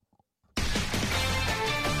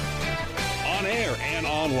and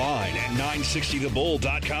online at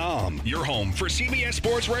 960thebull.com. Your home for CBS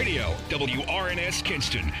Sports Radio, WRNS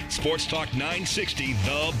Kinston, Sports Talk 960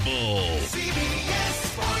 The Bull.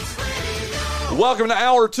 CBS Sports Radio. Welcome to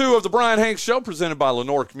Hour 2 of the Bryan Hanks Show, presented by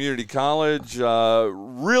Lenoir Community College.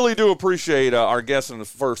 Really do appreciate our guests in the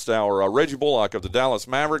first hour, Reggie Bullock of the Dallas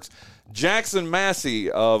Mavericks, Jackson Massey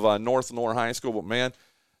of North Lenoir High School. But, man,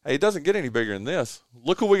 hey, it doesn't get any bigger than this.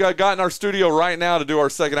 Look who we got in our studio right now to do our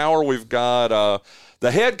second hour. We've got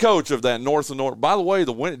the head coach of that North Lenoir. By the way,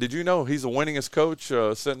 did you know he's the winningest coach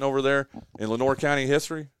sitting over there in Lenoir County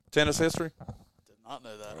history, tennis history? Not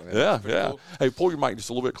know that. Yeah. Cool. Hey, pull your mic just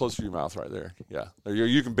a little bit closer to your mouth right there. Yeah, there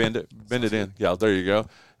you can bend it in. Yeah, there you go.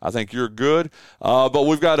 I think you're good. But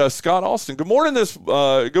we've got Scott Alston. Good morning,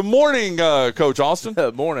 Coach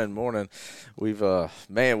Alston. Morning. We've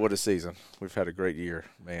man, what a season. We've had a great year,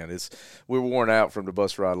 man. We were worn out from the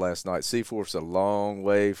bus ride last night. Seaforth's a long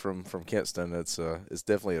way from Kinston. It's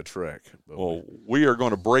definitely a trek. Well, we are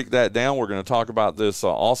going to break that down. We're going to talk about this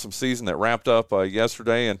awesome season that wrapped up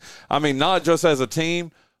yesterday, and I mean not just as a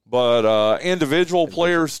team, but individual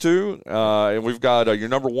players too. And we've got your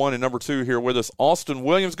number 1 and number 2 here with us, Austin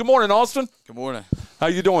Williams. Good morning, Austin. Good morning. How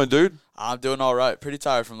you doing, dude? I'm doing all right. Pretty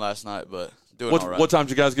tired from last night, but doing all right. What time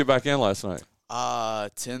did you guys get back in last night?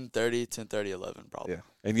 10:30, 11 probably. Yeah.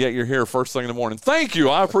 And yet you're here first thing in the morning. Thank you.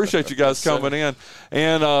 I appreciate you guys coming in.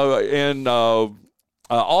 And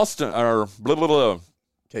Austin, or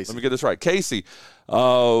Casey. let me get this right. Casey,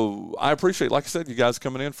 I appreciate, like I said, you guys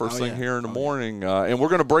coming in first thing here in the morning. And we're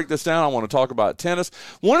going to break this down. I want to talk about tennis.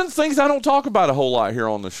 One of the things I don't talk about a whole lot here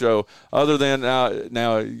on the show, other than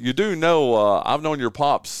now you do know I've known your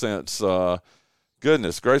pops since,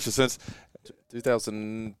 goodness gracious, since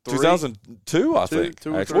 2003. 2002, I think.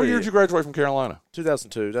 Actually, what year did you graduate from Carolina?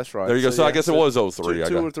 2002, that's right. There you go. So I guess it was 03.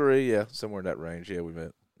 Two or three, yeah, somewhere in that range. Yeah, we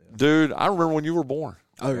met. Yeah. Dude, I remember when you were born.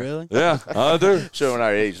 Oh, really? Yeah, I do. Showing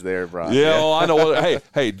our age there, Bryan. Yeah, well, I know.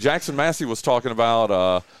 Hey, Jackson Massey was talking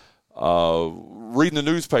about reading the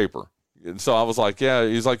newspaper. And so I was like, yeah,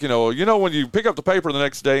 he's like, you know, when you pick up the paper the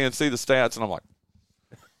next day and see the stats, and I'm like,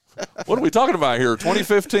 what are we talking about here?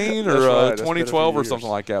 2015 or right. 2012 or something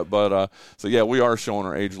like that. But so yeah, we are showing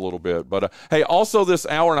our age a little bit. But hey, also this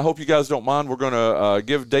hour, and I hope you guys don't mind, we're going to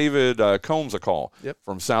give David Combs a call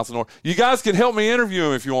from South Lenoir. You guys can help me interview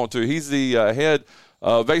him if you want to. He's the head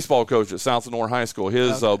baseball coach at South Lenoir High School.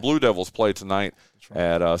 His Blue Devils play tonight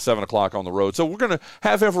at 7 o'clock on the road. So we're going to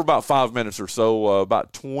have him for about 5 minutes or so,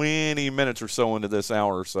 about 20 minutes or so into this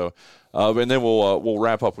hour or so, and then we'll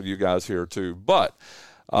wrap up with you guys here too. But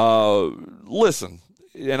listen,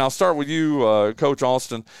 and I'll start with you, Coach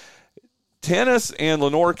Alston. Tennis in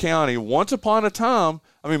Lenoir County, once upon a time,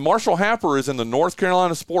 I mean, Marshall Happer is in the North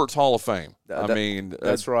Carolina Sports Hall of Fame.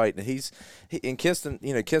 That's right. And he in Kinston,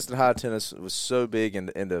 Kinston High tennis was so big in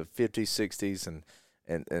the 50s, 60s, and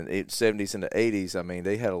 70s and the 80s. I mean,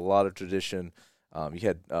 they had a lot of tradition. You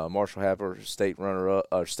had Marshall Happer, state runner-up,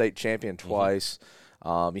 state champion twice.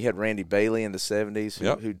 You had Randy Bailey in the 70s,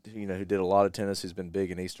 who did a lot of tennis. Who's been big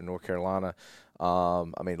in Eastern North Carolina.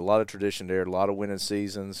 I mean, a lot of tradition there, a lot of winning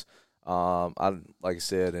seasons. Like I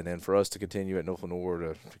said, and then for us to continue at North Lenoir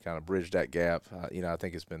to kind of bridge that gap, I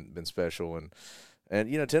think it's been special. And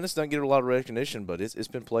tennis doesn't get a lot of recognition, but it's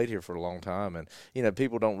been played here for a long time. And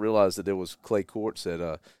people don't realize that there was clay courts at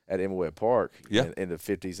Emmelwebt Park in the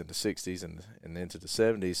 50s and the 60s and into the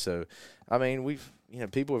 70s. So, I mean,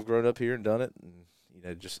 people have grown up here and done it. And,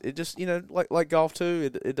 like golf too,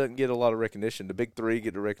 it doesn't get a lot of recognition. The big three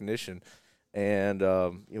get the recognition, and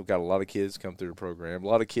got a lot of kids come through the program. A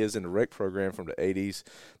lot of kids in the rec program from the 80s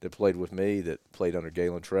that played with me, that played under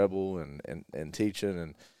Galen Treble and teaching,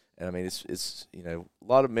 and I mean it's a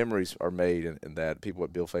lot of memories are made in that. People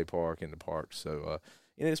at Bill Fay Park in the park. So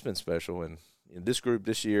it's been special, and this group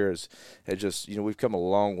this year had just we've come a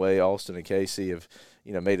long way. Austin and Casey have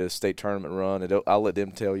made a state tournament run, and I'll let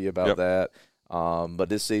them tell you about that. But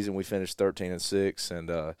this season we finished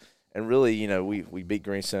 13-6, and really, we beat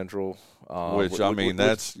Green Central, which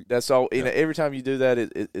that's all. Every time you do that,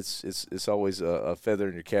 it's always a feather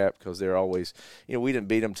in your cap, because they're always, we didn't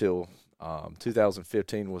beat them till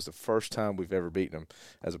 2015 was the first time we've ever beaten them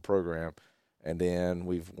as a program, and then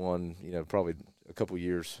we've won, probably a couple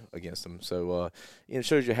years against them. So it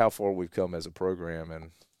shows you how far we've come as a program,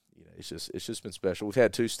 and it's just been special. We've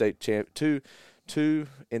had two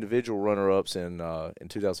individual runner-ups in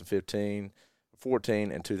 2015,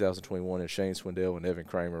 14, and 2021, and Shane Swindell and Evan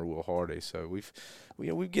Kramer, Will Hardy. So we've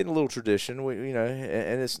getting a little tradition.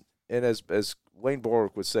 And as Wayne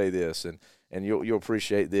Borwick would say this, and you'll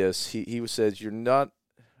appreciate this. He said, "You're not."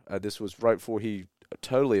 This was right before he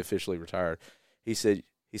totally officially retired. He said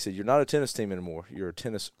he said, "You're not a tennis team anymore. You're a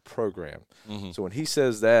tennis program." So when he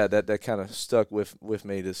says that kind of stuck with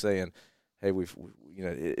me to saying, "Hey,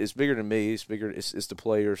 it's bigger than me. It's bigger. It's the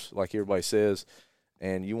players, like everybody says,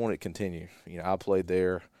 and you want it to continue." I played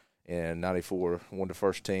there in '94, one of the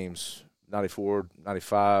first teams. '94,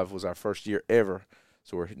 '95 was our first year ever,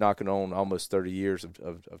 so we're knocking on almost 30 years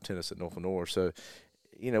of tennis at North Lenoir. So,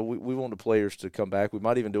 we want the players to come back. We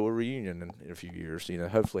might even do a reunion in a few years.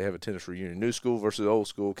 Hopefully have a tennis reunion, new school versus old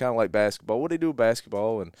school, kind of like basketball. What do they do with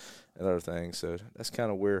basketball and other things? So that's kind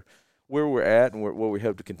of where we're at and where we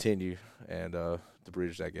hope to continue and to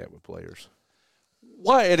bridge that gap with players.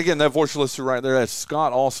 Why? And again, that voice you listen to right there, that's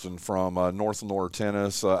Scott Alston from North Lenoir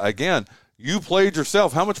Tennis. Again, you played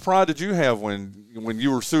yourself. How much pride did you have when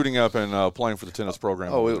you were suiting up and playing for the tennis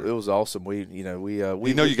program? Oh, it was awesome.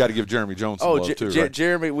 You got to give Jeremy Jones some love too, right?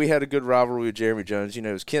 Jeremy, we had a good rivalry with Jeremy Jones.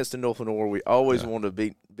 It was Kinston, North Lenoir. We always wanted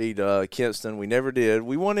to beat Kinston. We never did.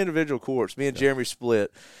 We won individual courts. Me and Jeremy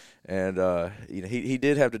split, and he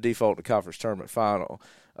did have to default in the conference tournament final.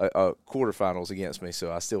 Quarterfinals against me,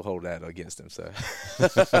 so I still hold that against him. So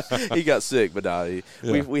he got sick, but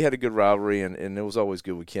we had a good rivalry, and it was always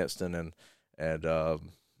good with Kinston, and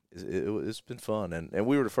it's been fun. And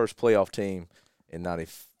we were the first playoff team in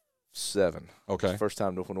 '97. Okay, first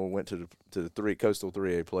time North Lenoir went to the Coastal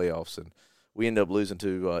 3A playoffs, and we ended up losing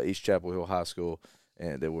to East Chapel Hill High School,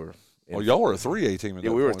 and they were. Y'all were a 3A team. We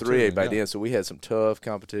were a 3A back then, so we had some tough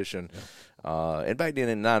competition. Yeah. And back then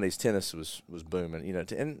in the '90s, tennis was booming.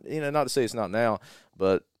 And not to say it's not now,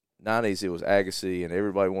 but '90s it was Agassiz, and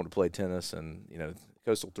everybody wanted to play tennis. And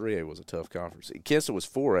Coastal 3A was a tough conference. Kinston was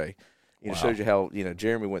 4A. Wow. Shows you how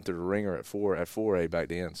Jeremy went through the ringer at 4A back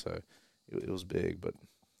then. So it was big. But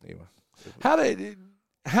anyway,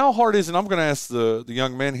 how hard is it? And I'm going to ask the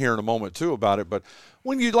young men here in a moment too about it. But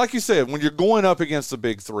when like you said, when you're going up against the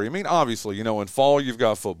big three, I mean, obviously, in fall you've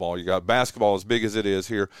got football, you got basketball as big as it is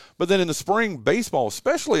here, but then in the spring, baseball,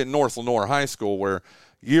 especially at North Lenoir High School, where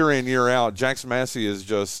year in, year out, Jackson Massey has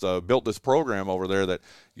just built this program over there that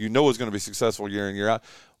is going to be successful year in, year out.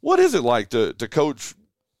 What is it like to coach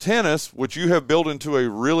tennis, which you have built into a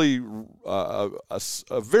really a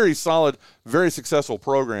very solid, very successful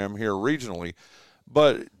program here regionally,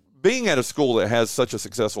 but being at a school that has such a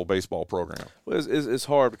successful baseball program? Well, it's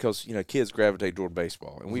hard because, kids gravitate toward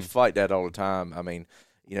baseball, and we fight that all the time. I mean,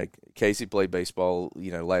 Casey played baseball,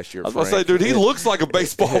 last year at Frank. I was going to say, dude, he looks like a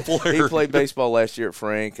baseball player. He played baseball last year at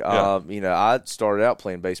Frank. Yeah. I started out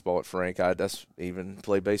playing baseball at Frank. That's even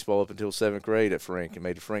played baseball up until 7th grade at Frank and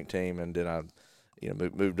made the Frank team, and then I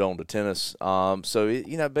moved on to tennis.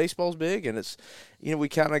 So baseball's big, and it's, we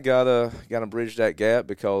kind of gotta bridge that gap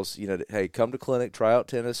because hey, come to clinic, try out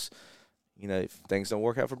tennis. If things don't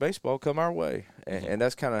work out for baseball, come our way, and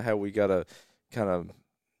that's kind of how we gotta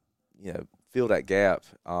fill that gap.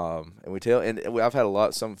 And we tell, and I've had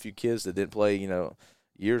a few kids that didn't play,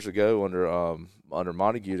 years ago under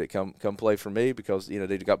Montague that come play for me because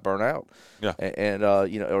they got burnt out, and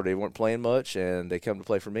or they weren't playing much, and they come to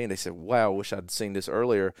play for me, and they said, "Wow, I wish I'd seen this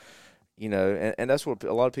earlier," and that's what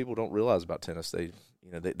a lot of people don't realize about tennis.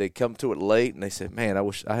 They come to it late, and they say, "Man, I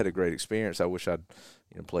wish I had a great experience. I wish I'd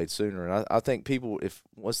played sooner." And I think people,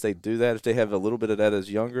 once they do that, if they have a little bit of that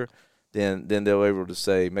as younger, then they'll be able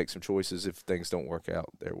to make some choices if things don't work out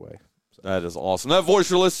their way. That is awesome. That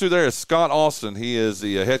voice you're listening to there is Scott Alston. He is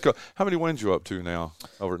the head coach. How many wins you up to now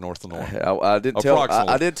over at North Lenoir? I did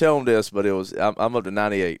tell him this, but I'm up to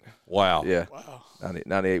 98. Wow. Yeah. Wow.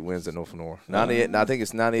 98 wins at North Lenoir. 98. And I think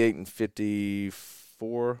it's 98 and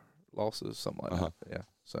 54 losses, something like that. Yeah.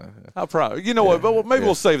 So how proud. You know what? But maybe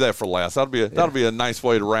we'll save that for last. That'll be a nice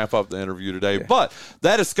way to wrap up the interview today. Yeah. But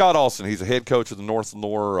that is Scott Alston. He's a head coach of the North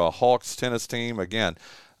Lenoir Hawks tennis team. Again,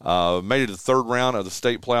 made it to the third round of the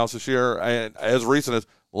state playoffs this year, and as recent as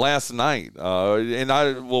last night. And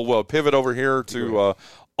I will pivot over here to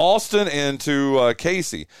Austin and to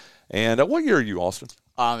Casey. And what year are you, Austin?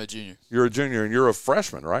 I'm a junior. You're a junior, and you're a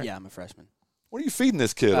freshman, right? Yeah, I'm a freshman. What are you feeding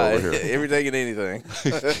this kid over here? Everything and anything.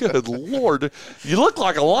 Good Lord. You look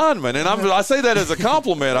like a lineman, and I say that as a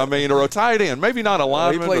compliment, or a tight end. Maybe not a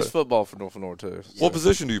lineman. He plays football for North Lenoir, too. So. What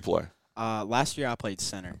position do you play? Last year I played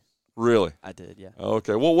center. Really? I did, yeah.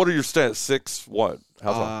 Okay. Well, what are your stats? 6 what?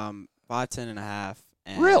 How's that? 5'10" and a half.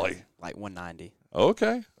 And really? Like 190.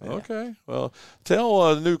 Okay. Yeah. Okay. Well,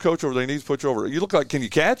 tell the new coach over there he needs to put you over. You look like, can you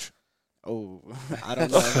catch? Oh, I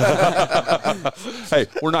don't know. Hey,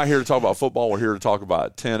 we're not here to talk about football. We're here to talk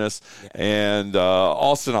about tennis. Yeah. And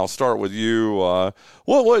Austin, I'll start with you.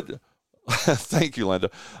 What? Thank you,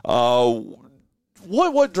 Linda.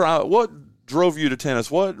 What drove you to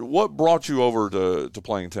tennis? What brought you over to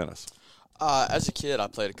playing tennis? As a kid, I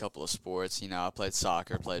played a couple of sports. I played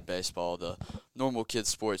soccer, played baseball, the normal kid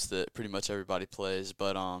sports that pretty much everybody plays.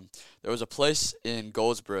 But there was a place in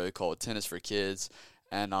Goldsboro called Tennis for Kids,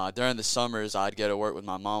 and during the summers, I'd go to work with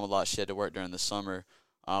my mom a lot. She had to work during the summer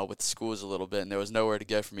with the schools a little bit, and there was nowhere to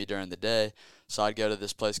go for me during the day. So I'd go to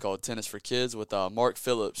this place called Tennis for Kids with Mark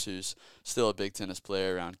Phillips, who's still a big tennis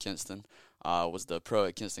player around Kinston, was the pro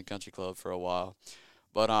at Kinston Country Club for a while.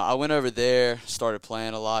 But I went over there, started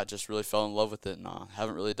playing a lot, just really fell in love with it, and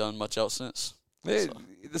haven't really done much else since. Hey,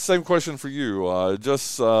 the same question for you.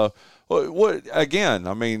 What again?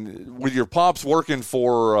 I mean, with your pops working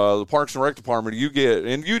for the Parks and Rec department, you get,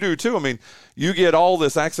 and you do too. I mean, you get all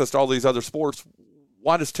this access to all these other sports.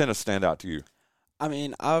 Why does tennis stand out to you? I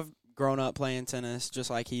mean, I've grown up playing tennis just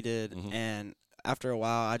like he did, Mm-hmm. and after a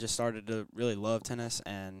while, I just started to really love tennis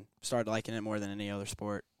and started liking it more than any other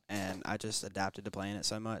sport. And I just adapted to playing it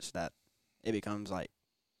so much that it becomes like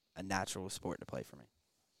a natural sport to play for me.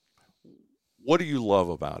 What do you love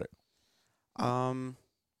about it? I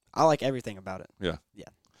like everything about it. Yeah. Yeah.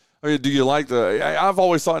 I mean, do you like I've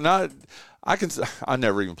always thought, I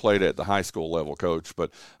never even played at the high school level, Coach,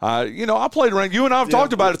 but, I played around. You and I have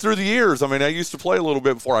talked about it through the years. I mean, I used to play a little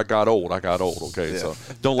bit before I got old. Okay? Yeah. So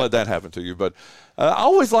don't let that happen to you. But I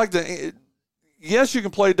always like yes, you can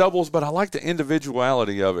play doubles, but I like the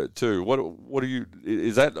individuality of it too. What do you?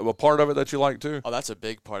 Is that a part of it that you like too? Oh, that's a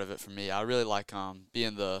big part of it for me. I really like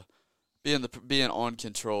being in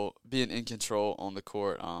control on the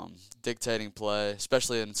court, dictating play,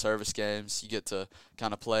 especially in service games. You get to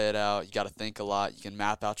kind of play it out. You got to think a lot. You can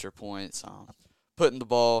map out your points. Getting the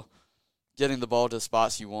ball to the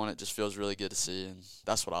spots you want. It just feels really good to see, and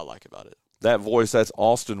that's what I like about it. That voice, that's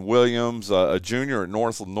Austin Williams, a junior at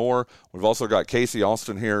North Lenoir. We've also got Casey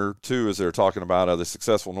Alston here, too, as they're talking about the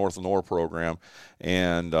successful North Lenoir program.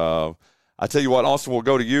 And I tell you what, Austin, we'll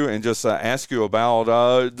go to you and just ask you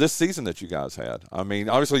about this season that you guys had. I mean,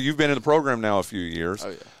 obviously, you've been in the program now a few years.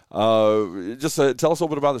 Oh, yeah. Just tell us a little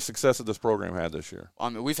bit about the success that this program had this year. I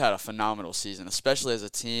mean, we've had a phenomenal season, especially as a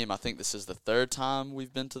team. I think this is the third time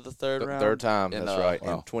we've been to the third round. Third time, that's right,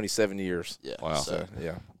 wow. in 27 years. Yeah. Wow. So,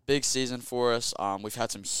 yeah. big season for us. We've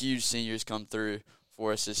had some huge seniors come through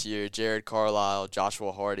for us this year. Jared Carlisle,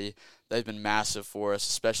 Joshua Hardy, they've been massive for us,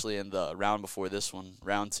 especially in the round before this one,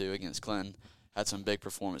 round 2 against Clinton. Had some big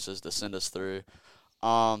performances to send us through.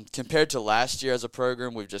 Compared to last year as a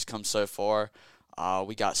program, we've just come so far.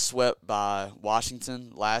 We got swept by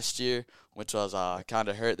Washington last year, which was kind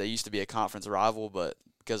of hurt. They used to be a conference rival, but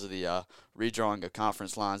because of the redrawing of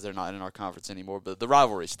conference lines, they're not in our conference anymore. But the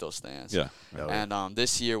rivalry still stands. Yeah. And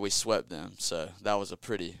this year we swept them, so that was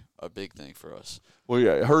a big thing for us. Well,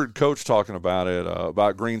 yeah, I heard Coach talking about it,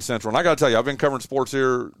 about Green Central. And I got to tell you, I've been covering sports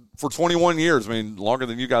here for 21 years. I mean, longer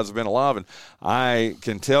than you guys have been alive. And I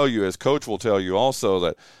can tell you, as Coach will tell you also,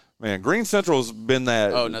 that, man, Green Central's been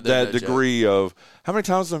that degree of how many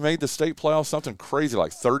times have they made the state playoffs? Something crazy,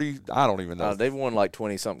 like 30? I don't even know. They've won like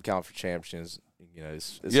 20-something conference championships.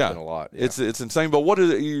 It's been a lot. Yeah. It's insane. But what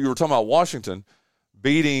is it? You were talking about Washington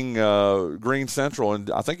beating Green Central, and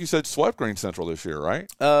I think you said swept Green Central this year,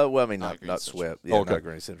 right? Well, I mean, not Central. swept. Yeah, okay. not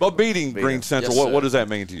Green Central. But beating Green Central, Yes, what does that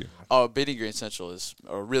mean to you? Oh, beating Green Central is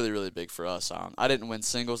really, really big for us. I didn't win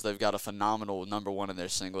singles. They've got a phenomenal number 1 in their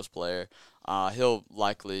singles player. He'll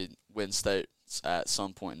likely win states at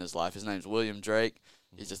some point in his life. His name's William Drake.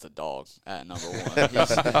 He's just a dog at number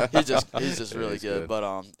 1. He's just really good.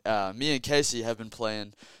 But me and Casey have been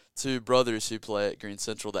playing 2 brothers who play at Green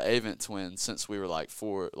Central, the Avent twins, since we were like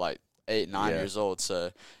 8, 9 years old.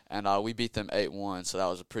 So, and we beat them 8-1. So that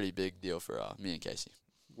was a pretty big deal for me and Casey.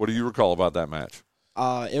 What do you recall about that match?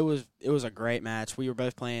 It was a great match. We were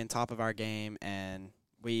both playing top of our game, and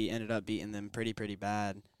we ended up beating them pretty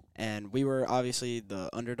bad. And we were obviously the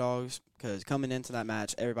underdogs because coming into that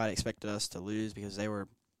match, everybody expected us to lose because they were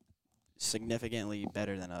significantly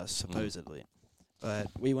better than us, supposedly. But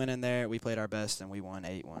we went in there, we played our best, and we won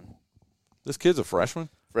 8-1. This kid's a freshman?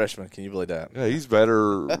 Freshman, can you believe that? Yeah, he's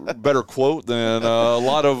better quote than a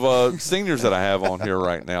lot of seniors that I have on here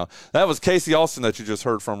right now. That was Casey Alston that you just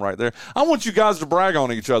heard from right there. I want you guys to brag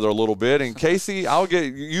on each other a little bit. And, Casey, I'll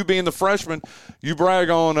get you being the freshman, you brag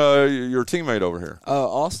on your teammate over here.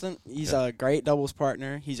 Austin, he's a great doubles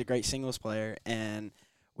partner. He's a great singles player. And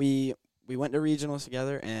we went to regionals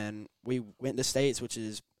together, and we went to states, which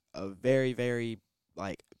is a very, very,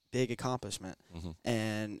 big accomplishment. Mm-hmm.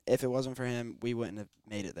 And if it wasn't for him, we wouldn't have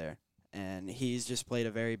made it there. And he's just played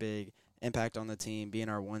a very big impact on the team, being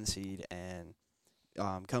our 1 seed and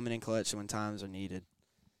coming in clutch when times are needed.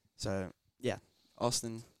 So, yeah,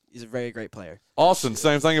 Austin, he's a very great player. Austin,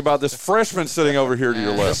 same thing about this freshman sitting over here to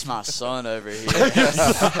your That's left. my son over here.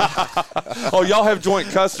 Oh, y'all have joint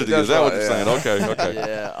custody. Is that what you're saying? Okay.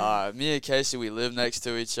 Yeah, me and Casey, we live next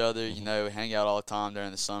to each other. We hang out all the time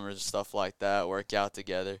during the summers and stuff like that, work out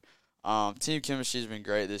together. Team chemistry's been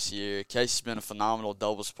great this year. Casey's been a phenomenal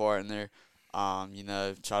doubles partner.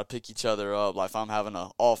 Try to pick each other up. Like if I'm having an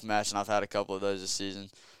off match, and I've had a couple of those this season,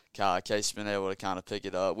 Casey's been able to kind of pick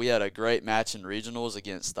it up. We had a great match in regionals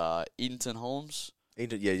against Edenton Holmes.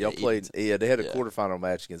 Y'all played. Yeah, they had a quarterfinal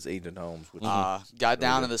match against Edenton Holmes. Which got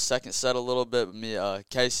down in the second set a little bit, but me,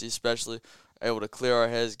 Casey especially, able to clear our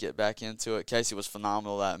heads, get back into it. Casey was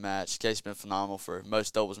phenomenal that match. Casey's been phenomenal for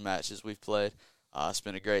most doubles matches we've played. It's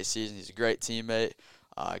been a great season. He's a great teammate,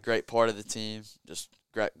 great part of the team. Just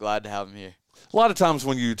glad to have him here. A lot of times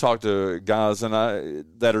when you talk to guys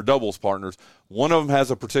that are doubles partners, one of them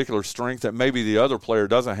has a particular strength that maybe the other player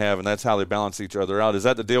doesn't have, and that's how they balance each other out. Is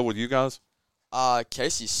that the deal with you guys?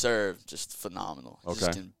 Casey's serve, just phenomenal.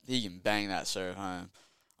 Okay. He can bang that serve home.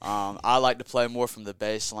 I like to play more from the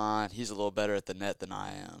baseline. He's a little better at the net than I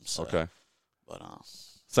am. So. Okay. But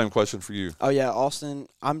same question for you. Oh yeah, Austin.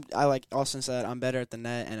 I like Austin said. I'm better at the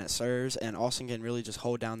net and at serves, and Austin can really just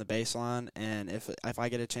hold down the baseline. And if I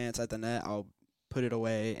get a chance at the net, I'll put it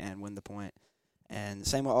away and win the point. And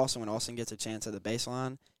same with Austin. When Austin gets a chance at the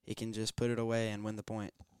baseline, he can just put it away and win the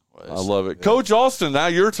point. I love it. Coach Alston, now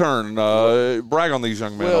your turn. Brag on these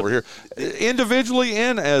young men over here. Individually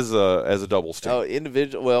and as a doubles team.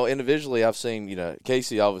 Individually, I've seen,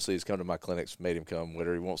 Casey obviously has come to my clinics, made him come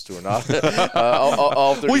whether he wants to or not.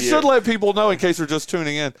 all through we the should year. let people know in case they're just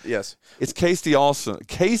tuning in. Yes. It's Casey Alston,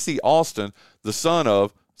 the son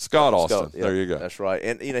of Scott Alston. Yeah, there you go. That's right.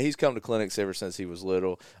 And, he's come to clinics ever since he was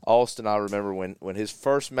little. Austin, I remember when his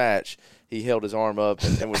first match, he held his arm up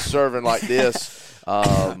and was serving like this,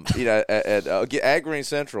 at Green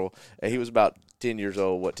Central. And he was about 10 years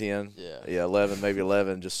old, 10? Yeah, 11, maybe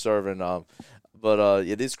 11, just serving.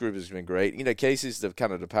 This group has been great. Casey's the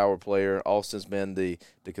kind of the power player. Austin's been the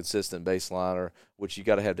consistent baseliner, which you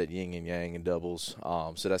got to have that yin and yang in doubles.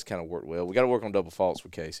 So that's kind of worked well. We got to work on double faults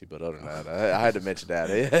with Casey, but other than that, I had to mention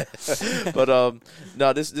that. But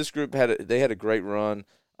this group had a great run.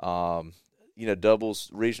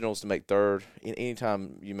 Doubles, regionals to make third.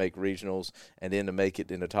 Anytime you make regionals and then to make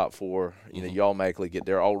it in the top four, you automatically get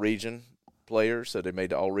there. All region players, so they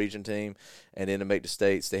made the all-region team, and then to make the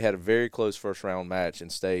states. They had a very close first-round match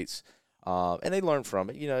in states, and they learned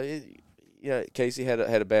from it. Casey had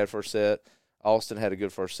a bad first set. Austin had a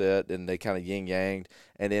good first set, and they kind of yin-yanged,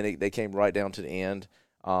 and then they came right down to the end.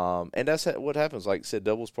 And that's what happens. Like I said,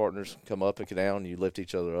 doubles partners come up and come down, and you lift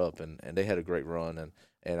each other up, and they had a great run.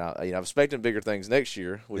 And I'm expecting bigger things next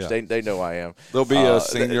year, which they know I am. There'll be a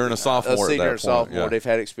senior and a sophomore. Sophomore. Yeah. They've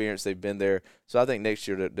had experience. They've been there. So I think next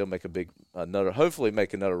year they'll make hopefully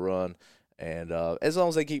make another run. And as long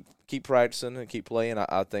as they keep practicing and keep playing,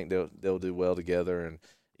 I think they'll do well together. And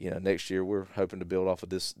next year we're hoping to build off of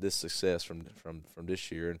this success from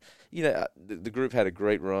this year. And the group had a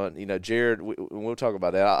great run. Jared, we'll talk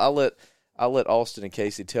about that. I'll let Austin and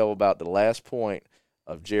Casey tell about the last point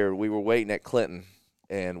of Jared. We were waiting at Clinton.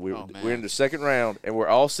 And we're in the second round, and we're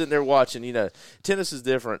all sitting there watching. Tennis is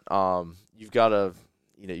different. You've got to,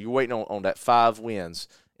 you're waiting on that 5 wins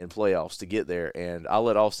in playoffs to get there. And I'll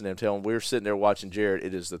let Austin and them tell them we're sitting there watching Jared.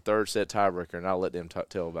 It is the third set tiebreaker, and I'll let them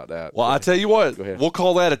tell about that. Well, I tell you what, Go ahead. we'll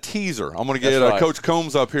call that a teaser. I'm going to get Coach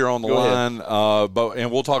Combs up here on the line,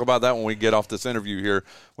 and we'll talk about that when we get off this interview here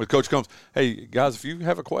with Coach Combs. Hey, guys, if you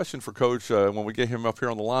have a question for Coach when we get him up here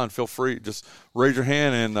on the line, feel free. Just raise your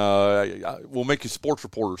hand, and we'll make you sports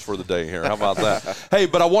reporters for the day here. How about that? Hey,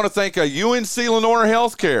 but I want to thank UNC Lenoir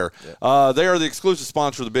Healthcare. They are the exclusive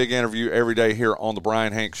sponsor of the big interview every day here on the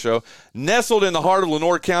Bryan Hanks Show. Nestled in the heart of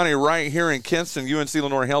Lenoir County right here in Kinston, UNC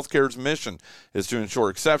Lenoir Healthcare's mission is to ensure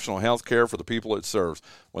exceptional health care for the people it serves.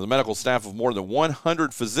 With a medical staff of more than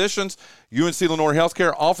 100 physicians, UNC Lenoir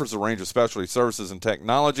Healthcare offers a range of specialty services and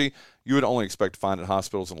technology you would only expect to find at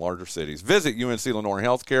hospitals in larger cities. Visit UNC Lenoir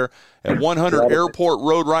Healthcare at 100 Airport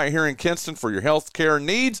Road right here in Kinston for your health care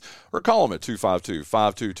needs, or call them at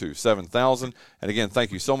 252-522-7000. And again,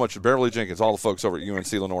 thank you so much to Beverly Jenkins, all the folks over at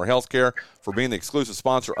UNC Lenoir Healthcare, for being the exclusive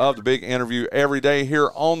sponsor of the big interview every day here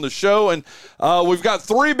on the show. And we've got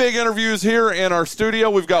 3 big interviews here in our studio.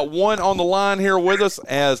 We've got one on the line here with us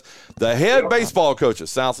as the head baseball coach at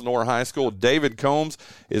South Lenoir High School. David Combs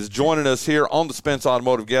is joining us here on the Spence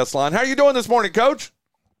Automotive guest line. How are you doing this morning, Coach?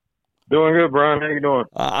 Doing good, Brian. How you doing?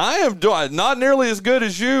 I am doing not nearly as good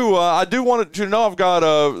as you. I do want you to know I've got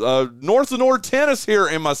North Lenoir Tennis here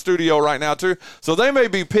in my studio right now too, so they may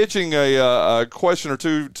be pitching a question or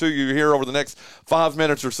two to you here over the next 5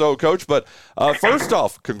 minutes or so, Coach. But first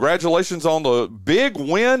off, congratulations on the big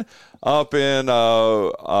win up in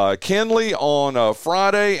Kenley on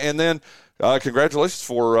Friday, and then congratulations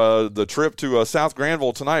for the trip to South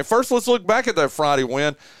Granville tonight. First, let's look back at that Friday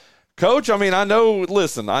win. Coach, I mean, I know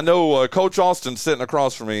Coach Alston sitting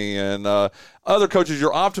across from me and other coaches,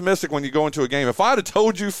 you're optimistic when you go into a game. If I had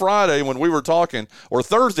told you Friday when we were talking, or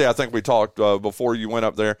Thursday I think we talked before you went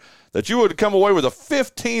up there, that you would come away with a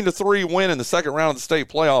 15-3 win in the second round of the state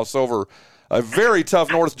playoffs over a very tough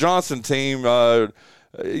North Johnson team,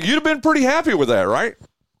 you'd have been pretty happy with that, right?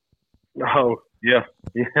 Oh, yeah.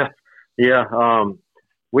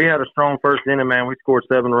 We had a strong first inning, man. We scored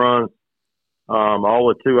 7 runs. All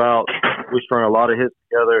with 2 outs. We strung a lot of hits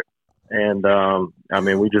together, and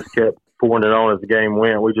we just kept pouring it on as the game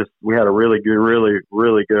went. We had a really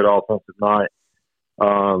good offensive night.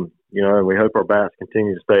 And we hope our bats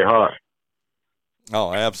continue to stay hot.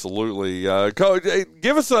 Oh, absolutely. Coach,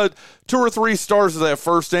 give us 2 or 3 stars of that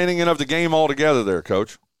first inning and of the game altogether there,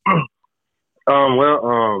 Coach.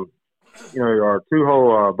 Our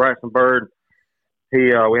 2-hole Braxton Bird,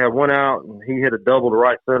 we had 1 out, and he hit a double to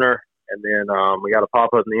right center. And then we got a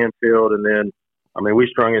pop-up in the infield. And then, we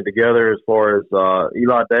strung it together as far as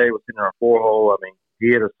Eli Day was hitting our 4-hole. He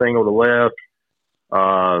hit a single to left.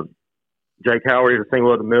 Jake Howard hit a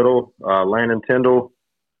single at the middle. Landon Tyndall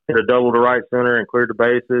hit a double to right center and cleared the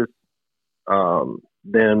bases.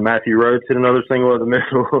 Then Matthew Rhodes hit another single at the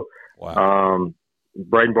middle. Wow.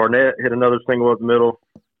 Braden Barnett hit another single at the middle.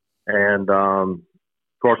 And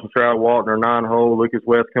Carson Stroud walked in our 9-hole. Lucas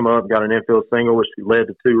West come up and got an infield single, which led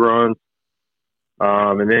to 2 runs.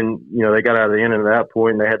 And then, they got out of the inning at that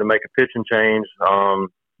point, and they had to make a pitching change. I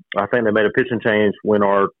think they made a pitching change when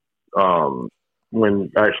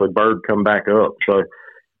when actually Bird come back up. So,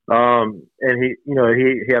 and he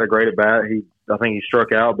had a great at bat. I think he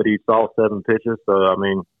struck out, but he saw 7 pitches. So,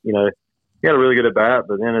 he had a really good at bat.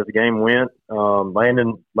 But then as the game went,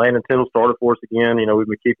 Landon Tyndall started for us again. We've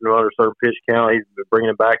been keeping him under a certain pitch count. He's been bringing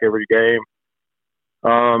him back every game.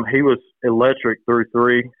 He was electric through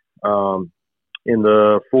 3. In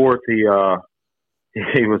the 4th, he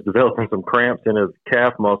was developing some cramps in his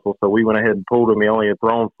calf muscle, so we went ahead and pulled him. He only had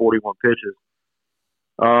thrown 41 pitches.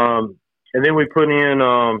 And then we put in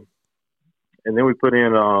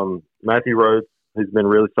Matthew Rhodes, who's been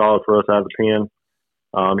really solid for us out of the pen.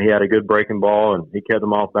 He had a good breaking ball, and he kept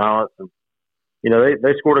them off balance. And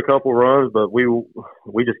they scored a couple runs, but we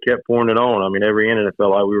just kept pouring it on. Every inning it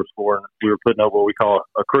felt like we were scoring. We were putting up what we call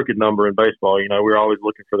a crooked number in baseball. We were always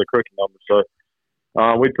looking for the crooked number. So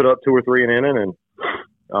we put up 2 or 3 an inning, and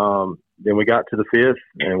then we got to the 5th,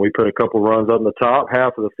 and we put a couple runs up in the top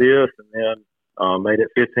half of the 5th, and then made it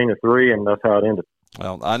 15-3, and that's how it ended.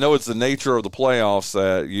 Well, I know it's the nature of the playoffs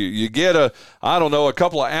that you get a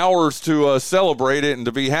couple of hours to celebrate it and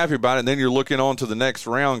to be happy about it, and then you're looking on to the next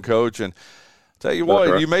round, Coach. And tell you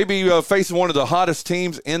what, you may be facing one of the hottest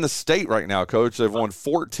teams in the state right now, Coach. They've won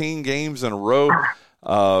 14 games in a row.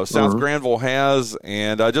 South Granville has,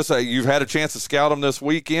 and you've had a chance to scout them this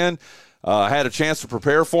weekend. Had a chance to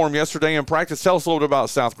prepare for them yesterday in practice. Tell us a little bit about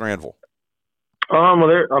South Granville.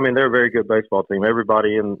 They're a very good baseball team.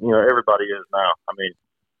 Everybody is now.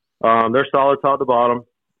 They're solid top to bottom.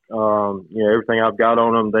 Everything I've got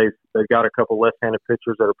on them, they've got a couple left-handed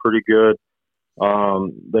pitchers that are pretty good.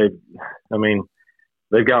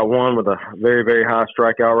 They've got one with a very, very high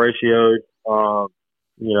strikeout ratio.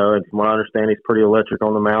 And from what I understand, he's pretty electric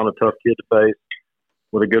on the mound, a tough kid to face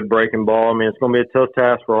with a good breaking ball. It's going to be a tough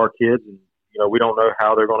task for our kids. And, we don't know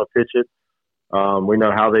how they're going to pitch it. We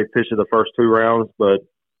know how they pitched it the first 2 rounds, but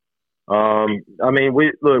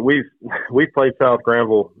we've played South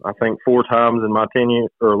Granville, I think 4 times in my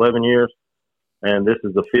 11 years, and this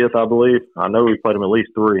is the 5th, I believe. I know we played them at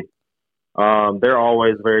least 3. They're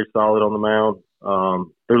always very solid on the mound.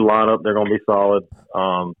 Their lineup, they're going to be solid.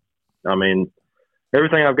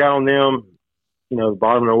 Everything I've got on them, the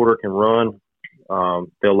bottom of the order can run.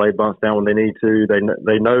 They'll lay bunts down when they need to.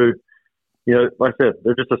 They know. Like I said,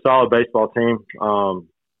 they're just a solid baseball team.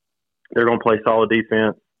 They're going to play solid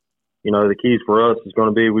defense. The keys for us is going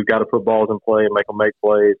to be we've got to put balls in play and make them make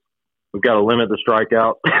plays. We've got to limit the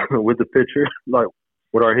strikeout with the pitcher. Like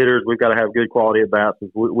with our hitters, we've got to have good quality at bats,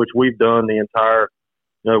 which we've done the entire.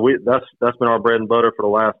 That's been our bread and butter for the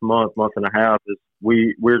last month and a half. Is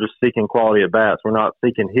we're just seeking quality at bats. We're not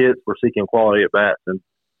seeking hits. We're seeking quality at bats, and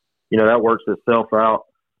that works itself out.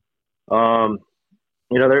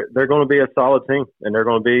 they're going to be a solid team, and they're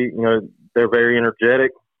going to be, they're very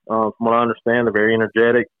energetic. From what I understand, they're very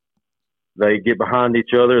energetic. They get behind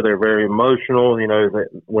each other. They're very emotional.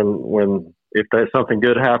 If something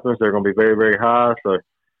good happens, they're going to be very, very high. So,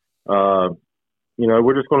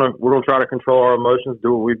 we're going to try to control our emotions,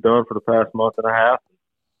 do what we've done for the past month and a half.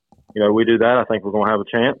 We do that, I think we're going to have a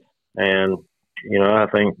chance. And, I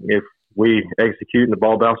think if we execute and the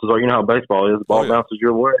ball bounces, how baseball is, the ball bounces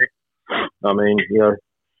your way.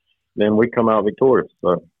 Then we come out victorious.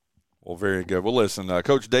 So. Well, very good. Well, listen,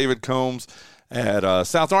 Coach David Combs at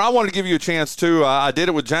South Lenoir. I wanted to give you a chance, too. I did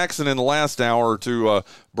it with Jackson in the last hour to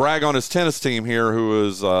brag on his tennis team here, who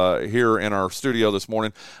is here in our studio this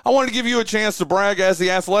morning. I wanted to give you a chance to brag as the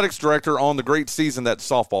athletics director on the great season that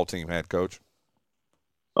softball team had, Coach.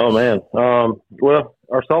 Oh, man. Well,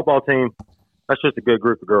 our softball team, that's just a good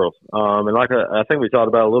group of girls. And like I think we talked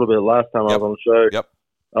about a little bit last time I was on the show. Yep.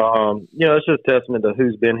 It's just a testament to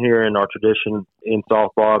who's been here in our tradition in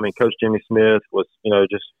softball. Coach Jimmy Smith was,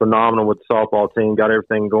 just phenomenal with the softball team, got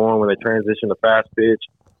everything going when they transitioned to fast pitch.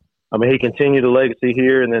 He continued the legacy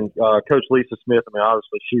here. And then Coach Lisa Smith,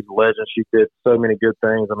 obviously she's a legend. She did so many good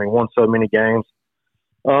things. Won so many games.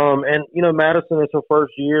 Madison is her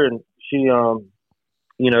first year, and she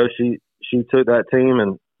took that team,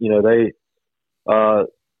 and,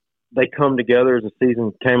 they come together as the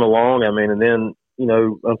season came along. And then,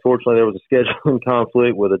 unfortunately there was a scheduling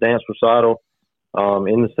conflict with a dance recital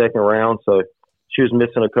in the second round. So she was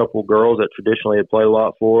missing a couple of girls that traditionally had played a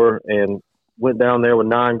lot for her, and went down there with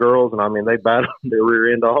 9 girls. And they battled their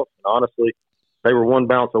rear end off. And honestly, they were one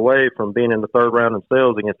bounce away from being in the third round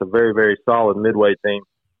themselves against a very, very solid midweight team.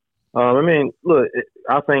 Look,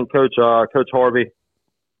 I think Coach Harvey,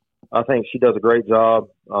 I think she does a great job.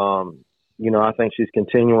 I think she's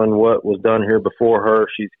continuing what was done here before her.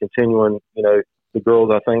 She's continuing, the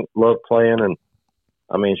girls I think love playing, and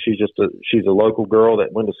she's a local girl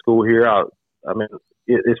that went to school here.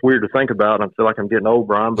 It's weird to think about. I feel like I'm getting old,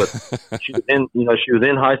 Bryan, but she was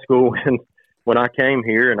in high school when I came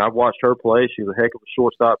here, and I watched her play. She was a heck of a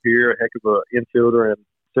shortstop here, a heck of an infielder and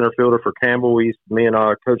center fielder for Campbell. Me and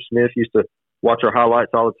Coach Smith used to watch her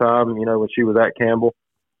highlights all the time, when she was at Campbell.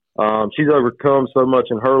 She's overcome so much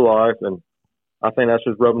in her life, and I think that's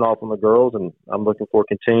just rubbing off on the girls, and I'm looking for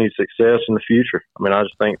continued success in the future. I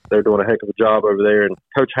just think they're doing a heck of a job over there. And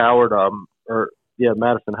Coach Howard,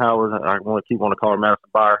 Madison Howard, I want to call her Madison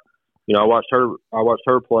Byer. I watched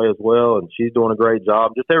her play as well, and she's doing a great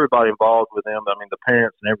job. Just everybody involved with them. The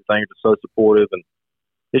parents and everything are just so supportive, and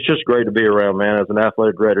it's just great to be around, man. As an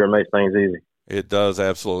athletic director, it makes things easy. It does,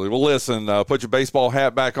 absolutely. Well, listen, put your baseball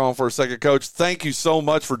hat back on for a second, Coach. Thank you so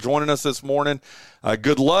much for joining us this morning.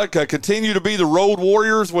 Good luck. Continue to be the Road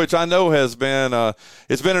Warriors, which I know has been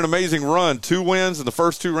it's been an amazing run. 2 wins in the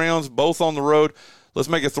first 2 rounds, both on the road. Let's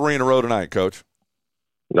make it 3 in a row tonight, Coach.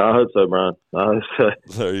 I hope so, Bryan.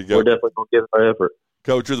 There you go. We're definitely going to give it our effort.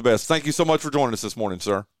 Coach, you're the best. Thank you so much for joining us this morning,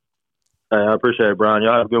 sir. Hey, I appreciate it, Bryan.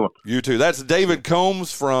 Y'all have a good one. You too. That's David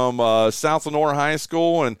Combs from South Lenoir High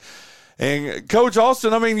School. And Coach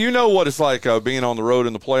Alston, you know what it's like being on the road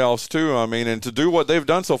in the playoffs too. And to do what they've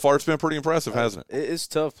done so far, it's been pretty impressive, hasn't it? It's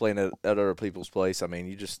tough playing at other people's place.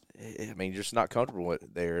 You're just not comfortable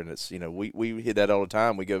there, and it's we hit that all the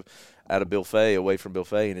time. We go out of Bill Fay, away from Bill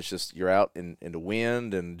Fay, and it's just you're out in the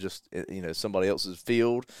wind and just somebody else's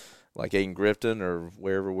field, like Aiden Grifton or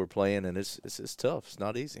wherever we're playing, and it's tough. It's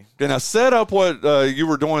not easy. Now, set up what you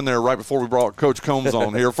were doing there right before we brought Coach Combs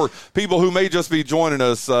on here. For people who may just be joining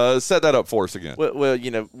us, set that up for us again. Well,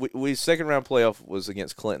 we second-round playoff was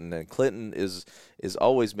against Clinton, and Clinton is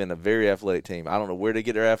always been a very athletic team. I don't know where they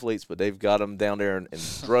get their athletes, but they've got them down there in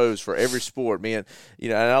droves for every sport. And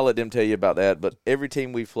I'll let them tell you about that, but every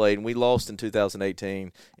team we played, and we lost in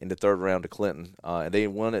 2018 in the third round to Clinton, and they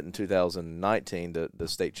won it in 2019, the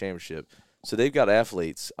state championship. So they've got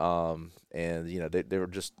athletes, and they were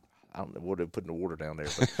just, I don't know what they put in the water down there,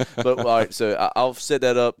 but all right. So I'll set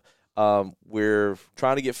that up. We're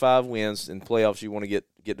trying to get 5 wins in playoffs. You want to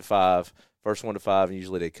get to 5, first one to 5, and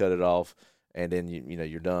usually they cut it off, and then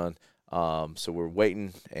you're done. So we're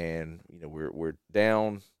waiting, and we're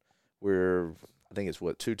down. I think it's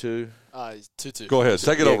 2-2. 2-2. Go ahead,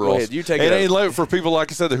 take it over. Go ahead. You take it. It ain't late for people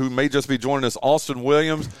like I said who may just be joining us. Austin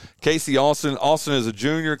Williams, Casey Austin. Austin is a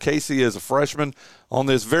junior. Casey is a freshman on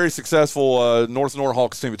this very successful North Lenoir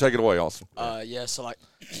Hawks team. Take it away, Austin. So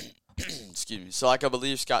excuse me. So like I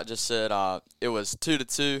believe Scott just said, it was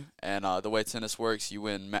 2-2, and the way tennis works, you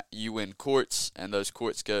win courts, and those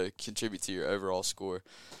courts contribute to your overall score.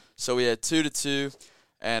 So we had 2-2.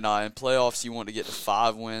 And in playoffs, you want to get to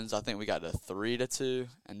 5 wins. I think we got to 3-2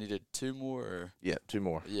 and needed 2 more. Or? Yeah, 2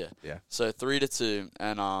 more. Yeah. Yeah. So 3-2.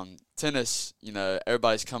 And tennis,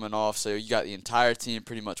 everybody's coming off. So you got the entire team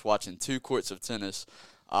pretty much watching 2 courts of tennis.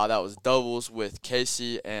 That was doubles with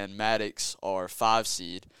Casey and Maddox, our 5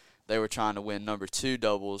 seed. They were trying to win number 2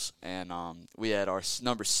 doubles. And we had our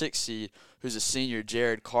number 6 seed, who's a senior,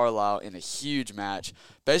 Jared Carlisle, in a huge match,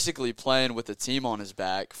 basically playing with the team on his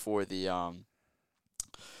back for the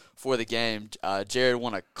game. Jared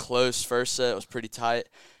won a close first set. It was pretty tight.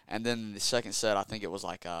 And then the second set, I think it was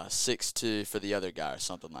like 6-2 for the other guy or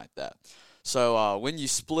something like that. So when you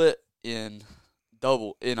split in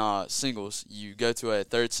singles, you go to a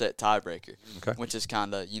third set tiebreaker, which is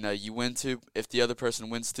kind of, you win 2. If the other person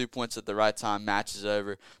wins 2 points at the right time, match is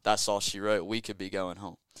over. That's all she wrote. We could be going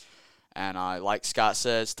home. And like Scott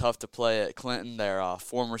says, tough to play at Clinton. They're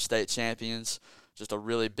former state champions. Just a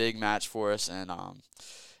really big match for us. And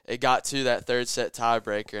it got to that third set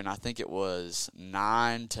tiebreaker, and I think it was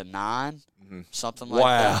 9-9, something like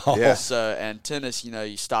that. Wow. Yeah. So, and tennis,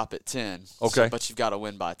 you stop at 10. Okay. But you've got to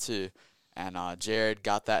win by 2. And Jared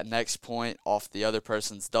got that next point off the other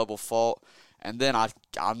person's double fault. And then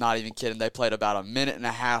I'm not even kidding. They played about a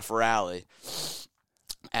 1.5-minute rally.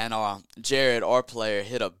 And Jared, our player,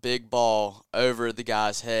 hit a big ball over the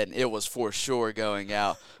guy's head, and it was for sure going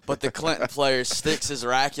out. But the Clinton player sticks his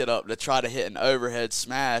racket up to try to hit an overhead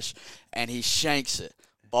smash, and he shanks it.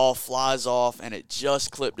 Ball flies off, and it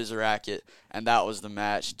just clipped his racket, and that was the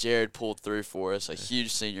match. Jared pulled through for us, a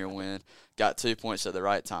huge senior win. Got 2 points at the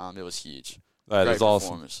right time. It was huge. That is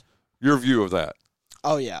awesome. Your view of that?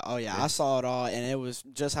 Oh, yeah. I saw it all, and it was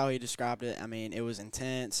just how he described it. I mean, it was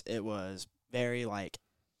intense. It was very, like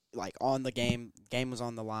on the game was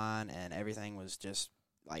on the line, and everything was just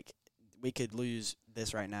like we could lose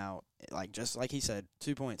this right now, like just like he said,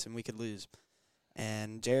 2 points and we could lose.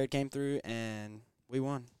 And Jared came through and we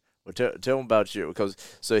won. Well, tell him about you, because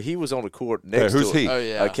he was on the court next who's to he? Oh,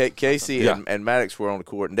 yeah. Casey and Maddox were on the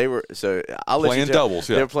court, and they were playing doubles.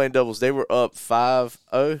 They were playing doubles. They were up 5-0.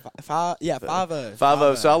 5-0.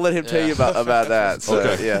 5-0. So I'll let him tell you about that. So,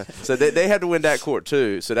 Okay. yeah. So they had to win that court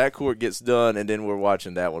too. So that court gets done, and then we're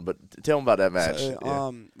watching that one. But tell them about that match.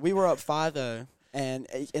 So, we were up 5-0. And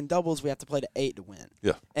in doubles, we have to play to 8 to win.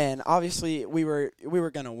 Yeah. And obviously, we were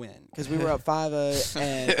gonna win because we were up 5-0.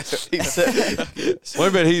 And He said, Wait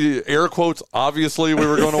a minute. He air quotes. Obviously, we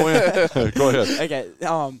were going to win. Go ahead. okay.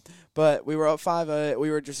 But we were up 5-0.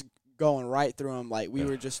 We were just going right through them, like we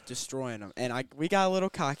were just destroying them. And we got a little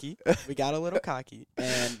cocky.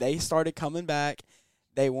 And they started coming back.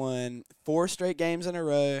 They won 4 straight games in a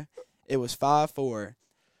row. It was 5-4.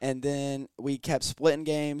 And then we kept splitting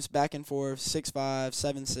games back and forth, 6-5,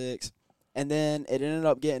 7-6. And then it ended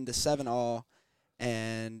up getting to 7-all.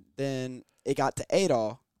 And then it got to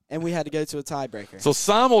 8-all. And we had to go to a tiebreaker. So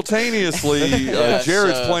simultaneously,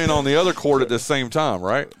 Jared's playing on the other court at the same time,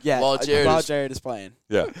 right? Yeah, while Jared is playing.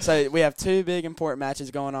 Yeah. So we have 2 big important matches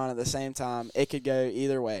going on at the same time. It could go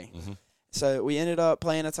either way. Mm-hmm. So we ended up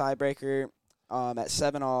playing a tiebreaker at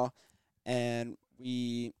 7-all. And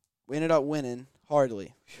we ended up winning.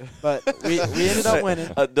 Hardly, but we ended up winning.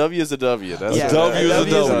 A W is a W. That's yeah, a W is a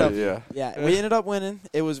W. Yeah, we ended up winning.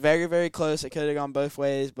 It was very, very close. It could have gone both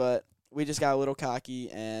ways, but we just got a little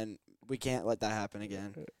cocky, and we can't let that happen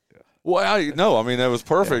again. Well, I mean, that was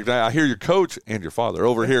perfect. Yeah. I hear your coach and your father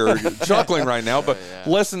over here chuckling right now, but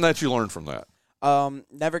lesson that you learned from that.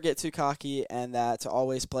 Never get too cocky, and that to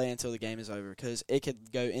always play until the game is over, because it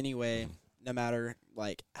could go any way. No matter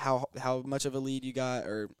like how much of a lead you got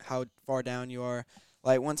or how far down you are.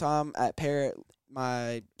 Like one time at Parrott,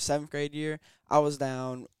 my 7th grade year, I was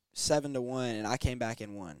down 7-1 and I came back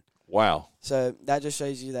and won. Wow. So that just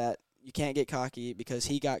shows you that you can't get cocky, because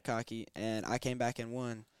he got cocky and I came back and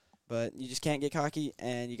won. But you just can't get cocky,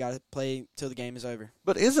 and you got to play till the game is over.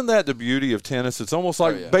 But isn't that the beauty of tennis? It's almost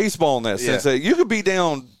like baseball in that sense. That you could be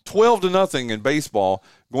down 12-0 in baseball,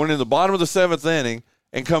 going in the bottom of the 7th inning,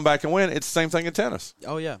 and come back and win. It's the same thing in tennis.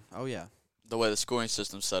 Oh yeah. The way the scoring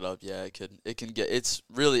system's set up, it's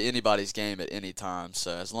really anybody's game at any time.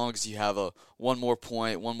 So as long as you have a one more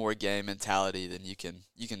point, one more game mentality, then you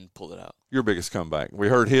can pull it out. Your biggest comeback. We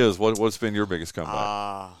heard his. What's been your biggest comeback?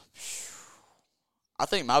 I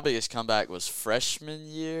think my biggest comeback was freshman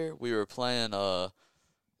year. We were playing. I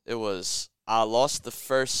lost the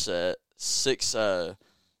first set 6-0.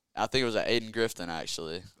 I think it was at Aiden Grifton,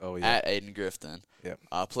 actually. Oh, yeah. At Aiden Grifton. Yep.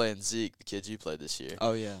 Playing Zeke, the kid you played this year.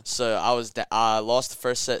 Oh, yeah. So I lost the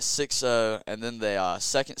first set 6-0, and then the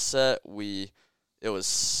second set, it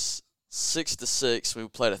was 6-6. We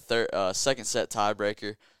played a second set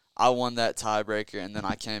tiebreaker. I won that tiebreaker, and then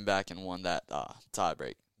I came back and won that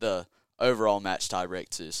tiebreak, the overall match tiebreak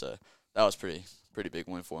too. So that was pretty big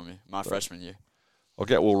win for me my freshman year.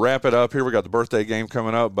 Okay, we'll wrap it up here. We got the birthday game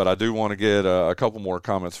coming up, but I do want to get a couple more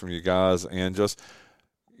comments from you guys. And just,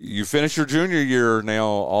 you finished your junior year now,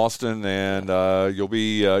 Austin, and you'll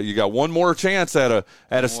be you got one more chance at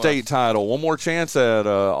a state title, one more chance at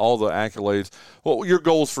all the accolades. What were your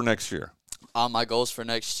goals for next year? My goals for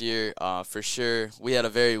next year, for sure, we had a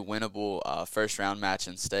very winnable first-round match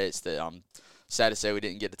in states that I'm sad to say we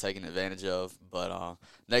didn't get to take advantage of. But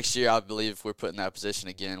next year, I believe if we're put in that position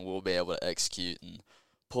again, we'll be able to execute and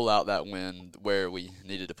pull out that win where we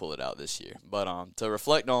needed to pull it out this year. But to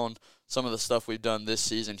reflect on some of the stuff we've done this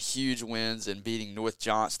season, huge wins in beating North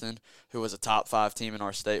Johnston, who was a top 5 team in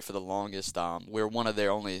our state for the longest. We're one of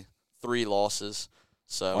their only 3 losses.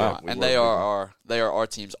 So and they are our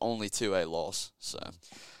team's only 2A loss. So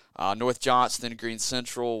North Johnston, Green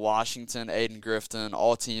Central, Washington, Ayden-Grifton,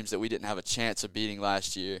 all teams that we didn't have a chance of beating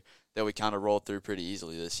last year that we kind of rolled through pretty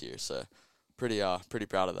easily this year. So pretty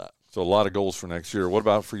proud of that. So a lot of goals for next year. What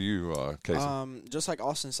about for you, Casey? Just like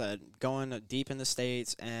Austin said, going deep in the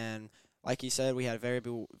states, and like he said, we had a very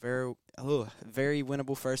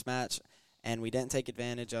winnable first match, and we didn't take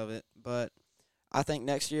advantage of it. But I think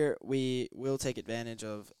next year we will take advantage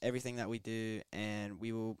of everything that we do, and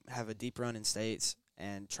we will have a deep run in states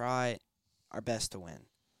and try our best to win.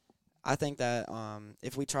 I think that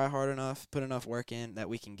if we try hard enough, put enough work in, that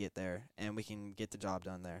we can get there, and we can get the job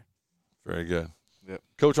done there. Very good. Yep.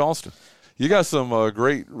 Coach Alston, you got some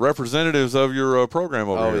great representatives of your program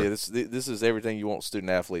over here. Yeah, this is everything you want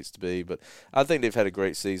student athletes to be. But I think they've had a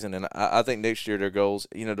great season, and I think next year their goals,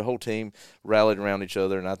 the whole team rallied around each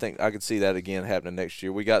other, and I think I could see that again happening next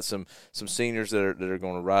year. We got some seniors that are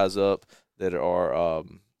going to rise up, that are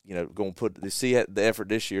going to see the effort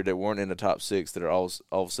this year that weren't in the top 6, that are all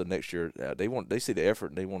of a sudden next year they see the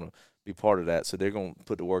effort and they want to be part of that, so they're going to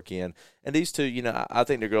put the work in. And these two, I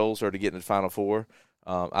think their goals are to get in the Final Four.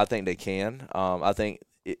 I think they can. I think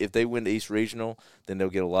if they win the East Regional, then they'll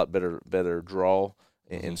get a lot better draw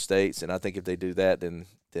in states. And I think if they do that, then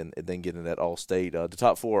get in that all-state. The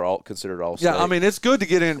top 4 are all considered all-state. Yeah, I mean, it's good to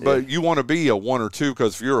get in, but you want to be a 1 or 2,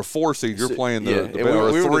 because if you're a 4 seed, you're playing the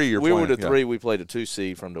 3. We were the 3. We played a 2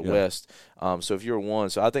 seed from the West. So if you're a 1,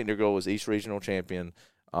 so I think their goal is East Regional champion,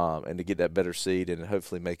 and to get that better seed and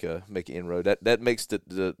hopefully make an inroad. That makes the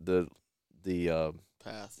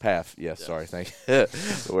path. Yes, yeah. Sorry, thank you.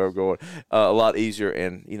 Where we're going, a lot easier.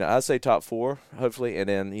 And I'd say top 4, hopefully, and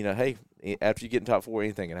then hey, after you get in top 4,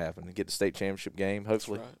 anything can happen. You get the state championship game,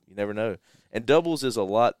 hopefully. Right. You never know. And doubles is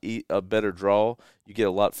a better draw. You get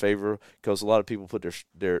a lot favor because a lot of people put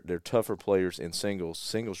their tougher players in singles.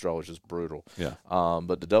 Singles draw is just brutal. Yeah.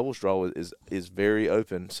 But the doubles draw is very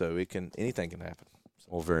open, so anything can happen.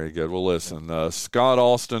 Well, very good. Well, listen, Scott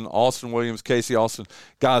Alston, Austin Williams, Casey Alston.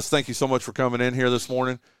 Guys, thank you so much for coming in here this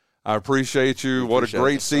morning. I appreciate you. What a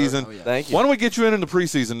great season. Oh, yeah. Thank you. Why don't we get you in the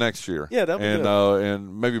preseason next year? Yeah, that'll be good.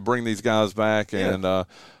 And maybe bring these guys back. Yeah. And,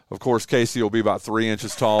 of course, Casey will be about 3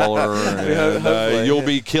 inches taller. And you'll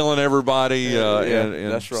be killing everybody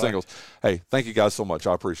in singles. Right. Hey, thank you guys so much.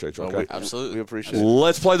 I appreciate you. Okay? Absolutely. We appreciate it.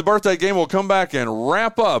 Let's play the birthday game. We'll come back and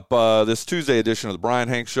wrap up this Tuesday edition of the Bryan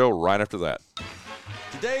Hanks Show right after that.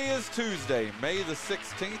 Today is Tuesday, May the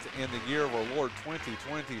 16th, in the year of our Lord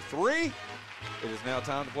 2023. It is now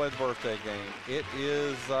time to play the birthday game. It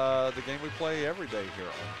is the game we play every day here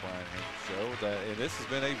on the Bryan Hanks Show. And this has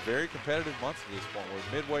been a very competitive month at this point.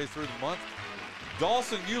 We're midway through the month.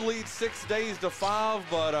 Dawson, you lead 6 days to 5,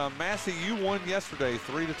 but Massey, you won yesterday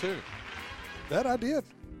 3-2. That I did.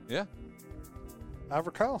 Yeah. I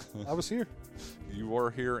recall. I was here. You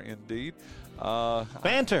were here indeed.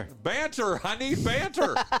 Banter. I need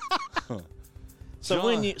banter. So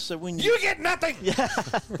when you get nothing. Yeah.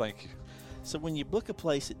 Thank you. So when you book a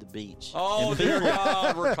place at the beach, oh dear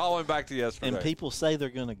God, we're calling back to yesterday. And people say they're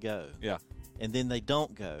going to go, yeah, and then they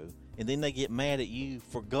don't go, and then they get mad at you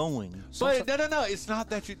for going. But no, it's not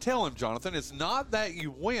that you tell him, Jonathan. It's not that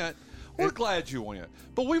you went. We're glad you went,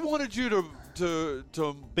 but we wanted you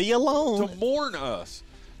to be alone, to mourn us.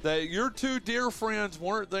 That your 2 dear friends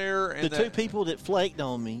weren't there. And the 2 people that flaked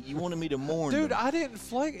on me, you wanted me to mourn Dude, them. I didn't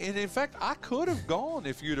flake. And, in fact, I could have gone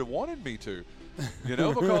if you'd have wanted me to.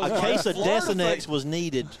 Because a case of Desinex was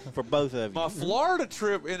needed for both of you. My Florida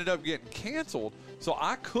trip ended up getting canceled, so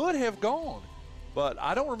I could have gone. But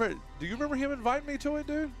I don't remember. Do you remember him inviting me to it,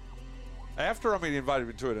 dude? He invited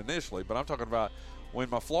me to it initially, but I'm talking about when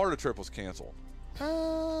my Florida trip was canceled.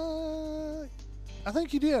 I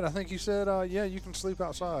think you did. I think you said, yeah, you can sleep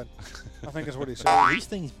outside. I think is what he said. These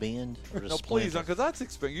things bend. No, please, because that's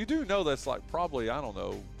expensive. You do know that's like probably, I don't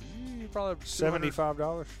know, probably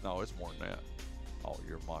 $75. No, it's more than that. Oh,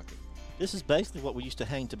 you're mocking. This is basically what we used to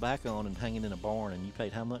hang tobacco on and hang it in a barn, and you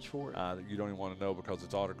paid how much for it? You don't even want to know because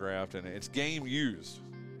it's autographed and it's game used.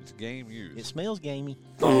 It's game used. It smells gamey.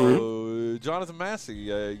 Jonathan Massey,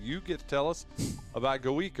 you get to tell us about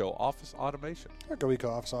GoEco Office Automation. GoEco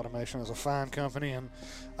Office Automation is a fine company, and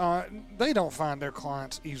they don't find their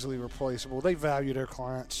clients easily replaceable. They value their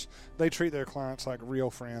clients. They treat their clients like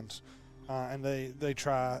real friends, and they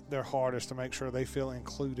try their hardest to make sure they feel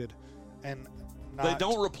included. And they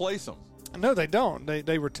don't replace them. No, they don't.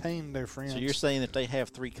 They retain their friends. So you're saying if they have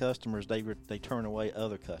 3 customers, they turn away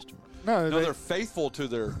other customers? No, they're faithful to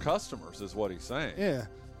their customers is what he's saying. Yeah.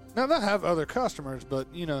 Now, they'll have other customers, but,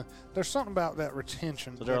 there's something about that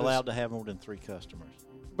retention. So they're allowed to have more than 3 customers.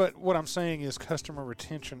 But what I'm saying is customer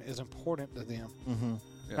retention is important to them. Mm-hmm.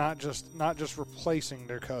 Yeah. Not just replacing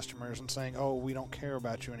their customers and saying, oh, we don't care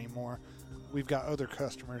about you anymore. We've got other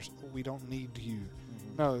customers. We don't need you.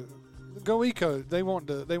 Mm-hmm. No. GoEco, they want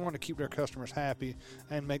to keep their customers happy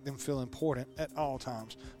and make them feel important at all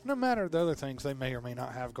times, no matter the other things they may or may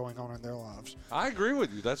not have going on in their lives. I agree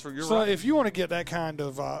with you. That's where you're so right. So if you want to get that kind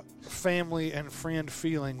of family and friend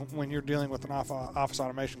feeling when you're dealing with an office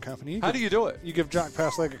automation company, how do you do it? You give Jock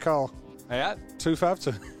Passleg a call at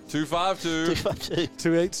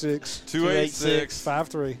 252-286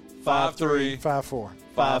 5354.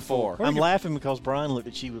 54. I'm laughing because Bryan looked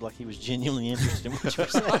at you like he was genuinely interested in what you were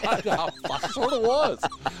saying. I sort of was.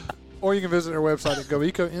 Or you can visit our website at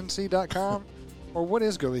goeconc.com or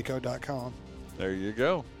whatisgoeco.com. There you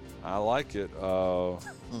go. I like it.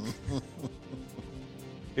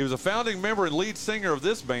 He was a founding member and lead singer of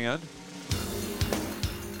this band.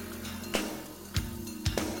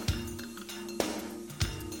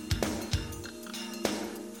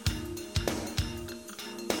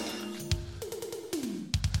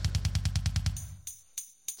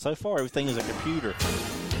 So far, everything is a computer.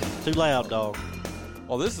 Too loud, dog.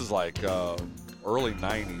 Well, this is like early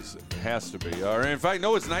 90s. It has to be. Or in fact,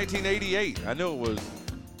 no, it's 1988. I knew it was.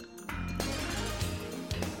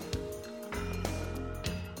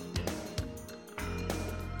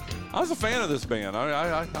 I was a fan of this band.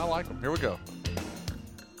 I like them. Here we go.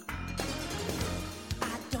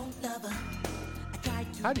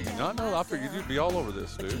 How do you not know? I figured you'd be all over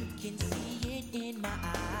this, dude.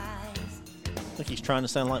 I think he's trying to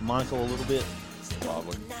sound like Michael a little bit.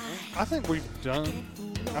 Probably. I think we've done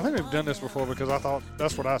this before because I thought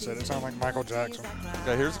that's what I said. It sounded like Michael Jackson.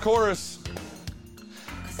 Okay, here's the chorus.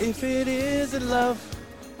 If it isn't love,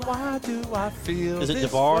 why do I feel? Is it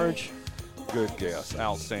DeBarge? Good guess.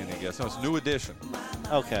 Outstanding guess. No, it's New Edition.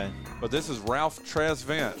 Okay. But this is Ralph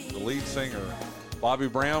Tresvant, the lead singer. Bobby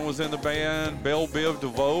Brown was in the band. Belle Biv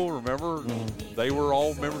DeVoe, remember? Mm. They were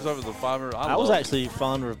all members of it. The 5 members. I was actually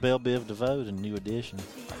fonder of Belle Biv DeVoe than New Edition.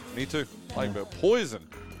 Me too. Like Poison.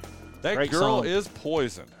 That Great girl song. is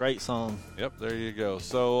Poison. Great song. Yep, there you go.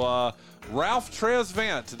 So Ralph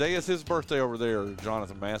Tresvant, today is his birthday over there,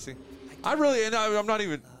 Jonathan Massey. I'm not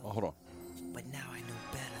even. Hold on. But now I know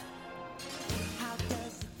better.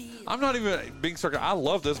 I'm not even being sarcastic. I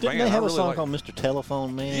love this Didn't band. they have I a really song called Mr.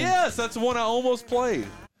 Telephone Man? Yes, that's the one I almost played.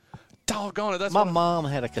 Doggone it. That's My mom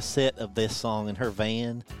had a cassette of this song in her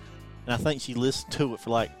van, and I think she listened to it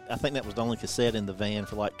for I think that was the only cassette in the van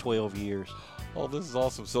for 12 years. Oh, this is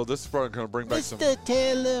awesome. So this is probably going to bring back some. Mr.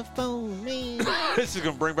 Telephone Man. This is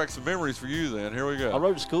going to bring back some memories for you then. Here we go. I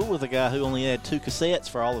rode to school with a guy who only had 2 cassettes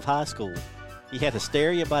for all of high school. He had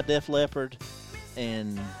Hysteria by Def Leppard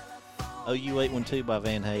and OU812 by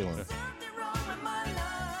Van Halen.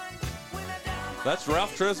 That's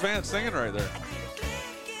Ralph Tresvant singing right there.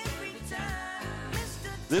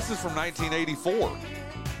 This is from 1984.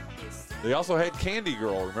 They also had Candy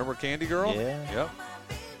Girl. Remember Candy Girl? Yeah. Yep.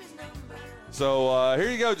 So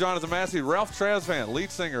here you go, Jonathan Massey. Ralph Tresvant,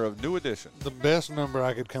 lead singer of New Edition. The best number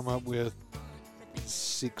I could come up with,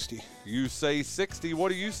 60. You say 60. What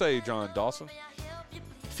do you say, John Dawson?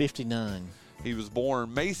 59. He was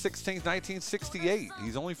born May 16th, 1968.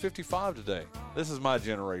 He's only 55 today. This is my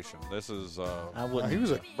generation. This is. I wouldn't. He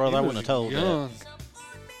was brother, I wouldn't have told young. that.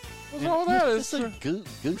 What's wrong with that? It's a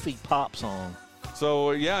goofy pop song.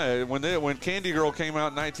 So yeah, when Candy Girl came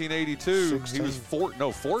out in 1982, 16. he was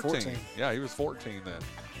 14. Yeah, he was 14 then.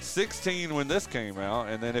 16 when this came out,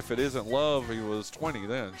 and then If It Isn't Love, he was 20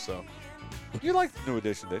 then. So you liked New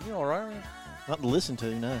Edition, didn't you? All right. Not to listen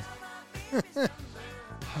to, no.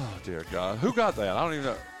 Oh dear God, who got that? I don't even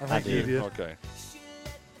know. I think you did. Okay.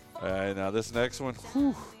 Now this next one.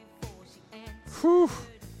 Whew.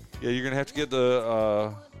 Yeah, you're gonna have to get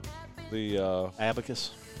the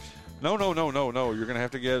Abacus. No. You're gonna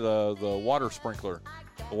have to get the water sprinkler.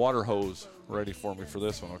 a water hose ready for me for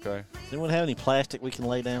this one, okay? Does anyone have any plastic we can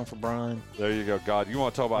lay down for Bryan? There you go. God, you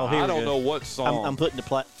want to talk about? Here I we don't go. know what song. I'm putting the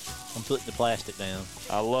plastic down.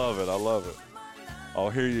 I love it. I love it. Oh,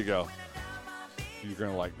 here you go. You're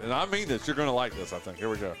gonna like this. And I mean this. You're gonna like this. I think. Here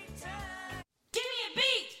we go. Give me a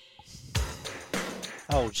beat.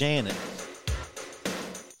 Oh, Janet.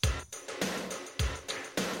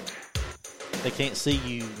 They can't see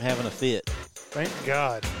you having a fit. Thank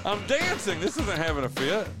God. I'm dancing. This isn't having a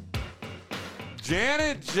fit.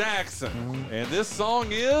 Janet Jackson, and this song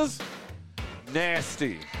is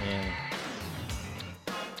Nasty. And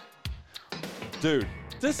Dude,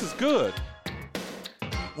 this is good.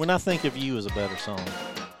 When I Think of You is a better song.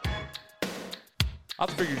 I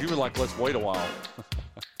figured you would like Let's Wait a While.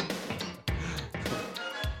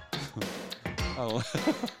 Oh.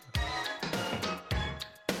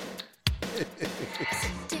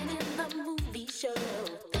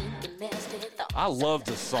 I love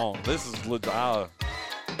this song. This is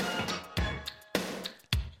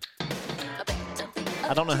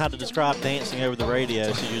I don't know how to describe dancing over the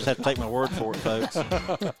radio, so you just have to take my word for it, folks.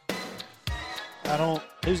 I don't.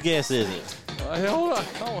 Whose guess is it? hold on.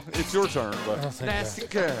 Oh, it's your turn. I But don't think nasty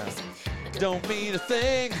girl don't mean a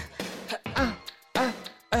thing.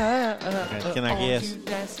 Okay, can I guess? You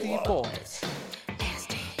nasty boys.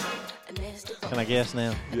 Can I guess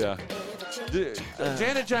now? Yeah.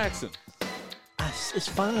 Janet Jackson. It's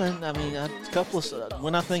fine. I mean, a couple of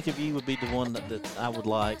When I Think of You would be the one that I would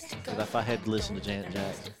like if I had to listen to Janet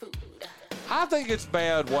Jackson. I think it's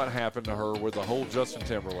bad what happened to her with the whole Justin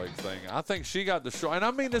Timberlake thing. I think she got the show, and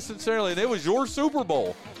I mean this sincerely, and it was your Super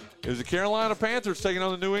Bowl. It was the Carolina Panthers taking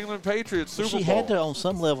on the New England Patriots Super Bowl. She had to, on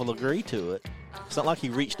some level, agree to it. It's not like he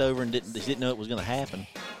reached over and didn't know it was going to happen.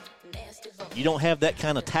 You don't have that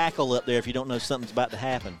kind of tackle up there if you don't know something's about to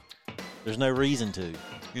happen. There's no reason to.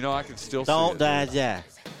 You know, I can still see Don't it. die, die.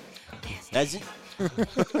 That's it.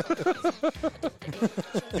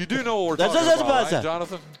 You do know what we're That's talking about, about right,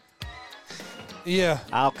 Jonathan? Yeah.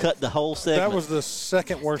 I'll cut the whole segment. That was the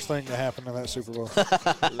second worst thing to happen to that Super Bowl.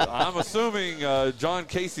 I'm assuming John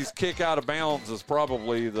Casey's kick out of bounds is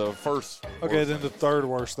probably the first. Okay, then the third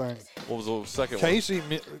worst thing. What was the second one? Casey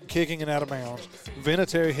kicking it out of bounds,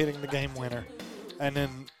 Vinatieri hitting the game winner, and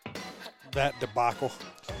then that debacle.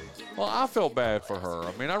 Well, I felt bad for her.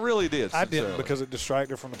 I mean, I really did. I didn't sincerely. because it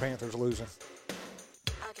distracted her from the Panthers losing.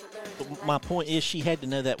 But my point is, she had to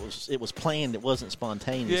know that it was planned. It wasn't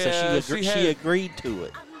spontaneous. Yeah, so she agreed to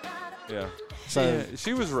it. Yeah. So yeah,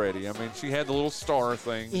 she was ready. I mean, she had the little star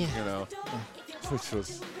thing, Yeah. you know, which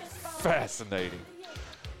was fascinating.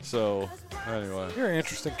 So, anyway. You're an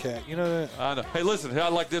interesting cat. You know that? I know. Hey, listen. I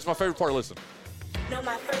like this. My favorite part. Listen. No,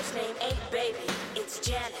 my first name ain't baby. It's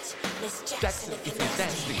Janet. Miss Jackson if you're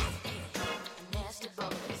nasty. Nasty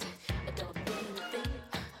boys. Don't mean a thing.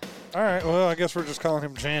 All right, well, I guess we're just calling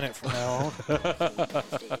him Janet from now on.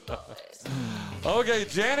 Okay,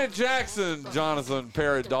 Janet Jackson, Jonathan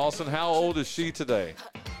Parrott Dawson. How old is she today?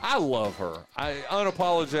 I love her.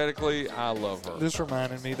 Unapologetically, I love her. This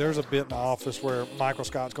reminded me, there's a bit in The Office where Michael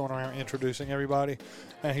Scott's going around introducing everybody,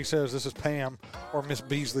 and he says, "This is Pam, or Miss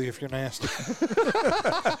Beasley if you're nasty."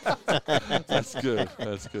 That's good.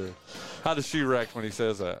 That's good. How does she react when he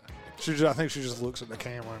says that? I think she just looks at the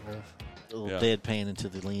camera and goes, a little Yeah. deadpan into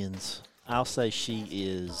the lens. I'll say she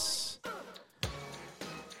is.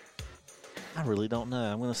 I really don't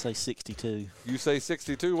know. I'm going to say 62. You say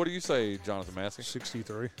 62. What do you say, Jonathan Massey?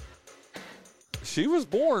 63. She was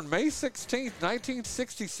born May 16th,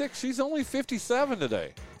 1966. She's only 57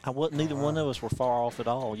 today. Neither one of us were far off at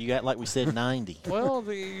all. You got like we said 90. Well,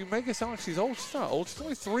 you make it sound like she's old. She's not old. She's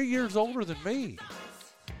only 3 years older than me.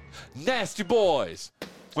 Nasty boys.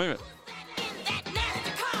 Wait a minute.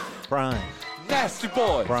 Bryan. Nasty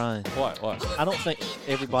boys. Bryan. What? I don't think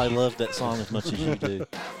everybody loved that song as much as you do.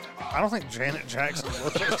 I don't think Janet Jackson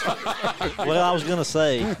was. Well, I was going to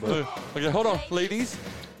say. But Okay, hold on, ladies.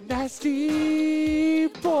 Nasty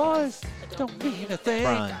boys don't mean a thing.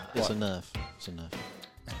 Bryan, it's What? enough. It's enough.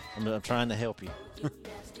 I'm trying to help you.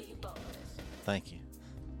 Thank you.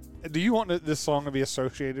 Do you want this song to be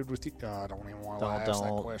associated with you? I don't even want to ask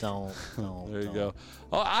that question. Don't. There you go.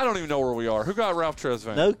 Oh, I don't even know where we are. Who got Ralph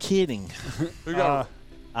Tresvant? No kidding. Who got?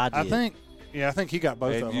 I did. I think he got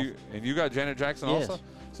both of them. And you got Janet Jackson Yes. also.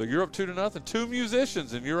 So you're up 2-0. 2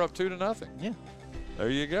 musicians, and you're up 2-0. Yeah. There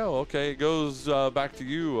you go. Okay, it goes back to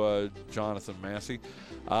you, Jonathan Massey.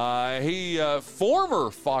 He former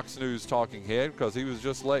Fox News talking head, because he was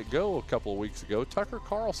just let go a couple of weeks ago, Tucker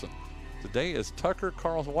Carlson. Today is Tucker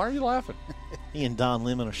Carlson. Why are you laughing? He and Don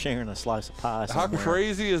Lemon are sharing a slice of pie How somewhere.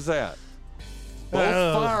 crazy is that?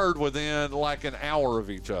 Both fired within like an hour of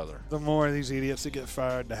each other. The more of these idiots that get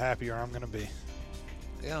fired, the happier I'm going to be.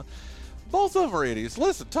 Yeah. Both of them are idiots.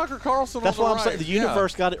 Listen, Tucker Carlson That's on the why I'm right. saying the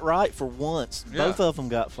universe got it right for once. Yeah. Both of them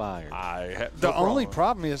got fired. The only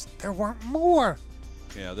problem is there weren't more.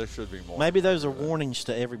 Yeah, there should be more. Maybe those are warnings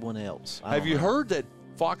to everyone else. Have you heard that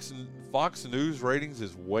Fox News ratings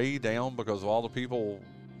is way down because of all the people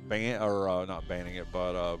not banning it,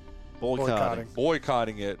 but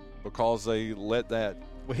boycotting it because they let that.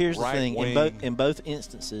 Well, here's the thing: right-wing- in both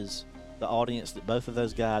instances, the audience that both of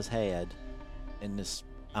those guys had, and this.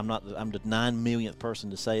 I'm the 9 millionth person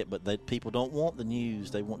to say it, but people don't want the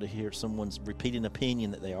news. They want to hear someone's repeating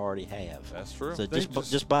opinion that they already have. That's true. So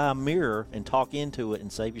just buy a mirror and talk into it and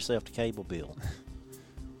save yourself the cable bill.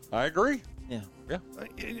 I agree. Yeah.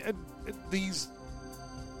 These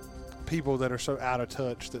people that are so out of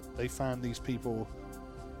touch that they find these people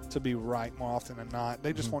to be right more often than not.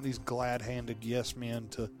 They just want these glad-handed yes men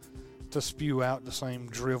to spew out the same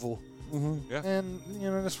drivel. Mm-hmm. Yeah. And,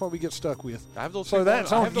 that's what we get stuck with. I have those so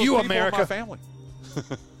that's on you, America. My family.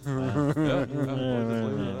 Yeah.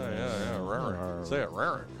 Say it,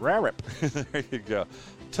 Rarip. There you go.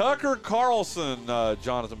 Tucker Carlson,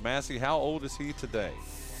 Jonathan Massey, how old is he today?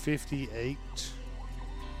 58.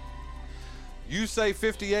 You say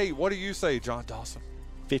 58. What do you say, John Dawson?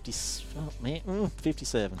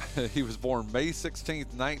 57. He was born May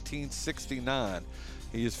 16th, 1969.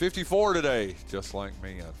 He is 54 today, just like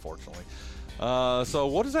me, unfortunately. So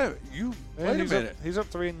what is that? Wait a minute. He's up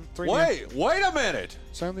 3 3. Wait a minute.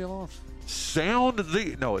 Sound the alarms.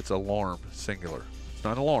 No, it's alarm, singular. It's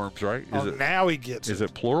not alarms, right? Now he gets it. Is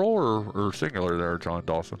it plural or singular there, John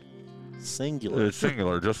Dawson? Singular. It's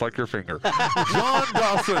singular, just like your finger. John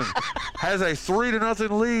Dawson has a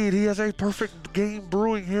 3-0 lead. He has a perfect game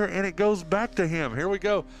brewing here, and it goes back to him. Here we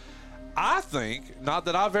go. I think, not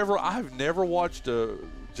that I've never watched a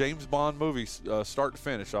James Bond movie start to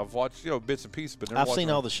finish. I've watched bits and pieces, but never I've watched seen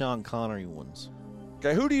them. all the Sean Connery ones.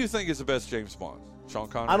 Okay, who do you think is the best James Bond? Sean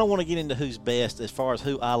Connery? I don't want to get into who's best. As far as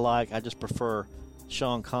who I like, I just prefer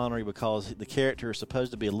Sean Connery because the character is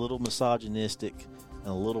supposed to be a little misogynistic and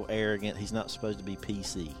a little arrogant. He's not supposed to be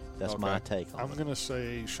PC. That's my take on it. I'm going to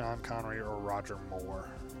say Sean Connery or Roger Moore.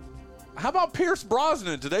 How about Pierce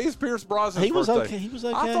Brosnan? Today's Pierce Brosnan's He was birthday. okay. He was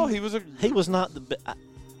okay. I thought he was He was not the.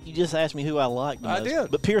 You just asked me who I liked the most. I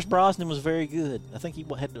did. But Pierce Brosnan was very good. I think he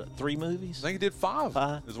had 3 movies. I think he did 5.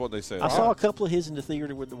 5 is what they said. I saw a couple of his in the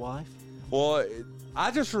theater with the wife. Well,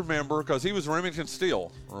 I just remember because he was Remington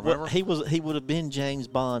Steele. Remember? Well, he would have been James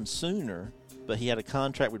Bond sooner, but he had a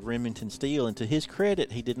contract with Remington Steele, and to his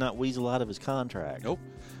credit, he did not weasel out of his contract. Nope.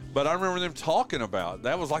 But I remember them talking about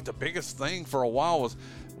that was like the biggest thing for a while was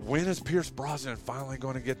when is Pierce Brosnan finally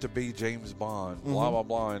going to get to be James Bond? Blah blah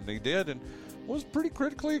blah, and he did, and was pretty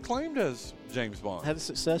critically acclaimed as James Bond. Had a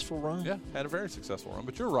successful run. Yeah, had a very successful run.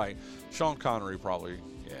 But you're right, Sean Connery probably.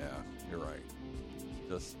 Yeah, you're right.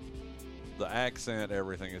 Just the accent,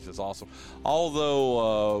 everything is just awesome.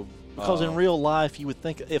 Although, because in real life, you would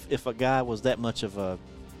think if a guy was that much of a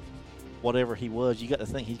whatever he was, you got to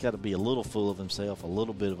think he's got to be a little full of himself, a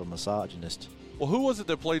little bit of a misogynist. well, who was it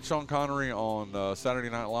that played Sean Connery on Saturday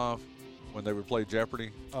Night Live when they would play Jeopardy?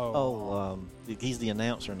 He's the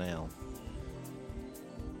announcer now.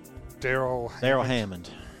 Daryl Hammond.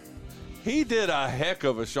 He did a heck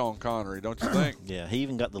of a Sean Connery, don't you think? Yeah, he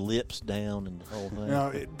even got the lips down and the whole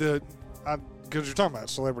thing. Because you're talking about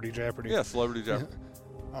Celebrity Jeopardy. Yeah, Celebrity Jeopardy.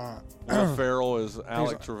 Will Ferrell is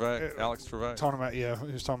Alex Trebek. Talking about, he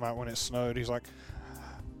was talking about when it snowed. He's like,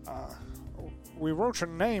 we wrote your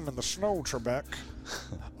name in the snow, Trebek.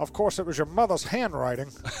 Of course, it was your mother's handwriting.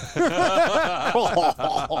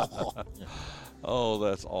 Oh,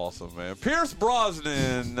 that's awesome, man. Pierce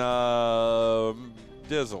Brosnan,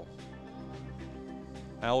 Dizzle.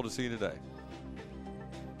 How old is he today?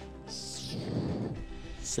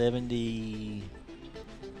 70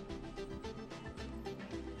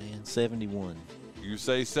 and 71. You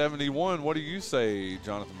say 71. What do you say,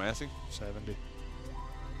 Jonathan Massey? 70.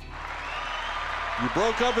 You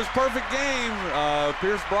broke up his perfect game.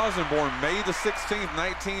 Pierce Brosnan, born May the 16th,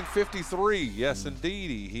 1953. Yes,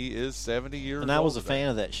 indeed. He is 70 years old. And I was a today. fan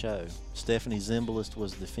of that show. Stephanie Zimbalist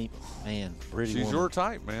was the female. Man, pretty She's woman. your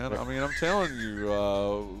type, man. I mean, I'm telling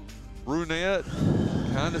you, brunette,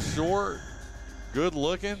 kind of short, good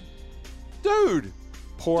looking. Dude.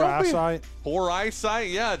 Poor eyesight. Poor eyesight.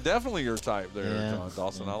 Yeah, definitely your type there, Yeah. John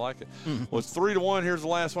Dawson. I like it. Well, it's 3-1. Here's the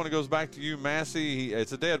last one. It goes back to you, Massey.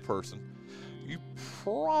 It's a dead person.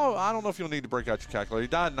 I don't know if you'll need to break out your calculator. He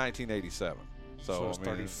died in 1987. So it's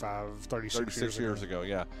 36 years ago,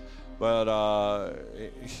 yeah. But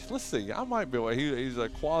let's see. I might be. He's a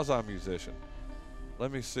quasi-musician.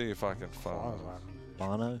 Let me see if I can find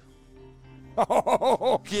Bono.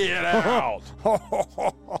 Get out.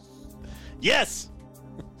 Yes.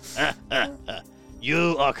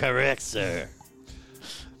 You are correct, sir.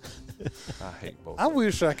 I hate both. I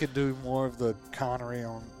wish I could do more of the Connery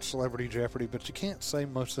on Celebrity Jeopardy, but you can't say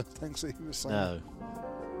most of the things that he was saying. No.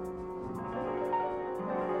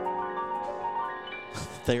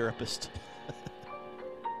 Therapist.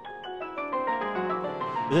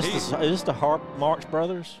 Is this the Harp Marx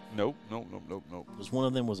Brothers? Nope. Because one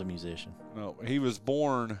of them was a musician. No, he was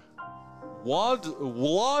born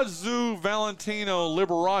Wladzu Valentino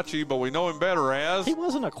Liberace, but we know him better as... He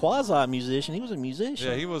wasn't a quasi-musician. He was a musician.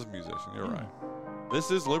 Yeah, he was a musician. You're right.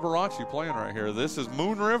 This is Liberace playing right here. This is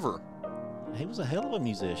Moon River. He was a hell of a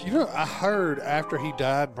musician. You know, I heard after he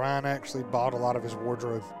died, Bryan actually bought a lot of his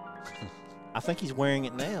wardrobe. I think he's wearing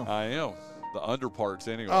it now. I am. The underparts,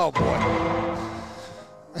 anyway. Oh, boy.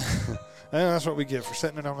 And that's what we get for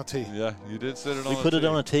setting it on a tee. Yeah, you did set it on a tee. We put it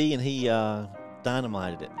on a tee, and he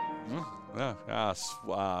dynamited it. Yeah,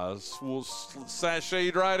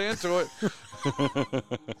 sashayed right into it.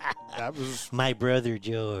 That was my brother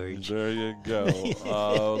George. There you go.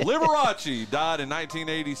 Liberace died in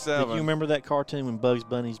 1987. Did you remember that cartoon when Bugs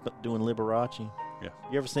Bunny's doing Liberace? Yeah.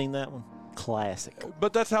 You ever seen that one? Classic.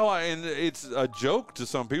 But that's how and it's a joke to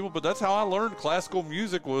some people, but that's how I learned classical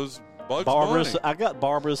music was Bugs Bunny. I got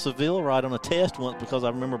Barbara Seville right on a test once because I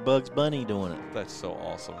remember Bugs Bunny doing it. That's so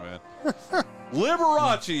awesome, man.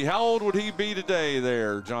 Liberace, how old would he be today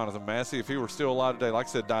there, Jonathan Massey, if he were still alive today? Like I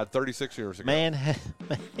said, died 36 years ago. Man had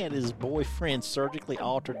his boyfriend surgically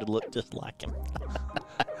altered to look just like him.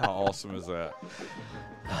 How awesome is that?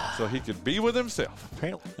 So he could be with himself.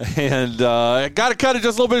 Apparently. And got to cut it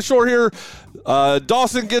just a little bit short here.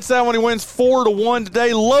 Dawson gets that when he wins 4-1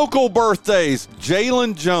 today. Local birthdays.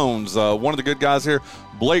 Jalen Jones, one of the good guys here.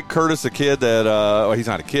 Blake Curtis, a kid that, well, he's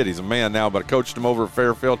not a kid, he's a man now, but I coached him over at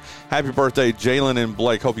Fairfield. Happy birthday, Jalen and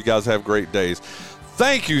Blake. Hope you guys have great days.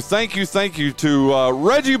 Thank you to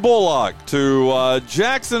Reggie Bullock, to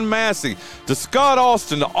Jackson Massey, to Scott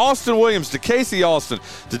Alston, to Austin Williams, to Casey Alston,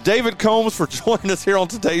 to David Combs for joining us here on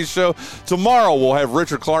today's show. Tomorrow we'll have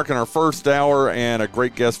Richard Clark in our first hour and a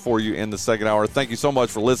great guest for you in the second hour. Thank you so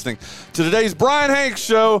much for listening to today's Bryan Hanks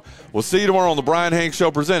Show. We'll see you tomorrow on the Bryan Hanks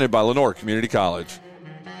Show presented by Lenoir Community College.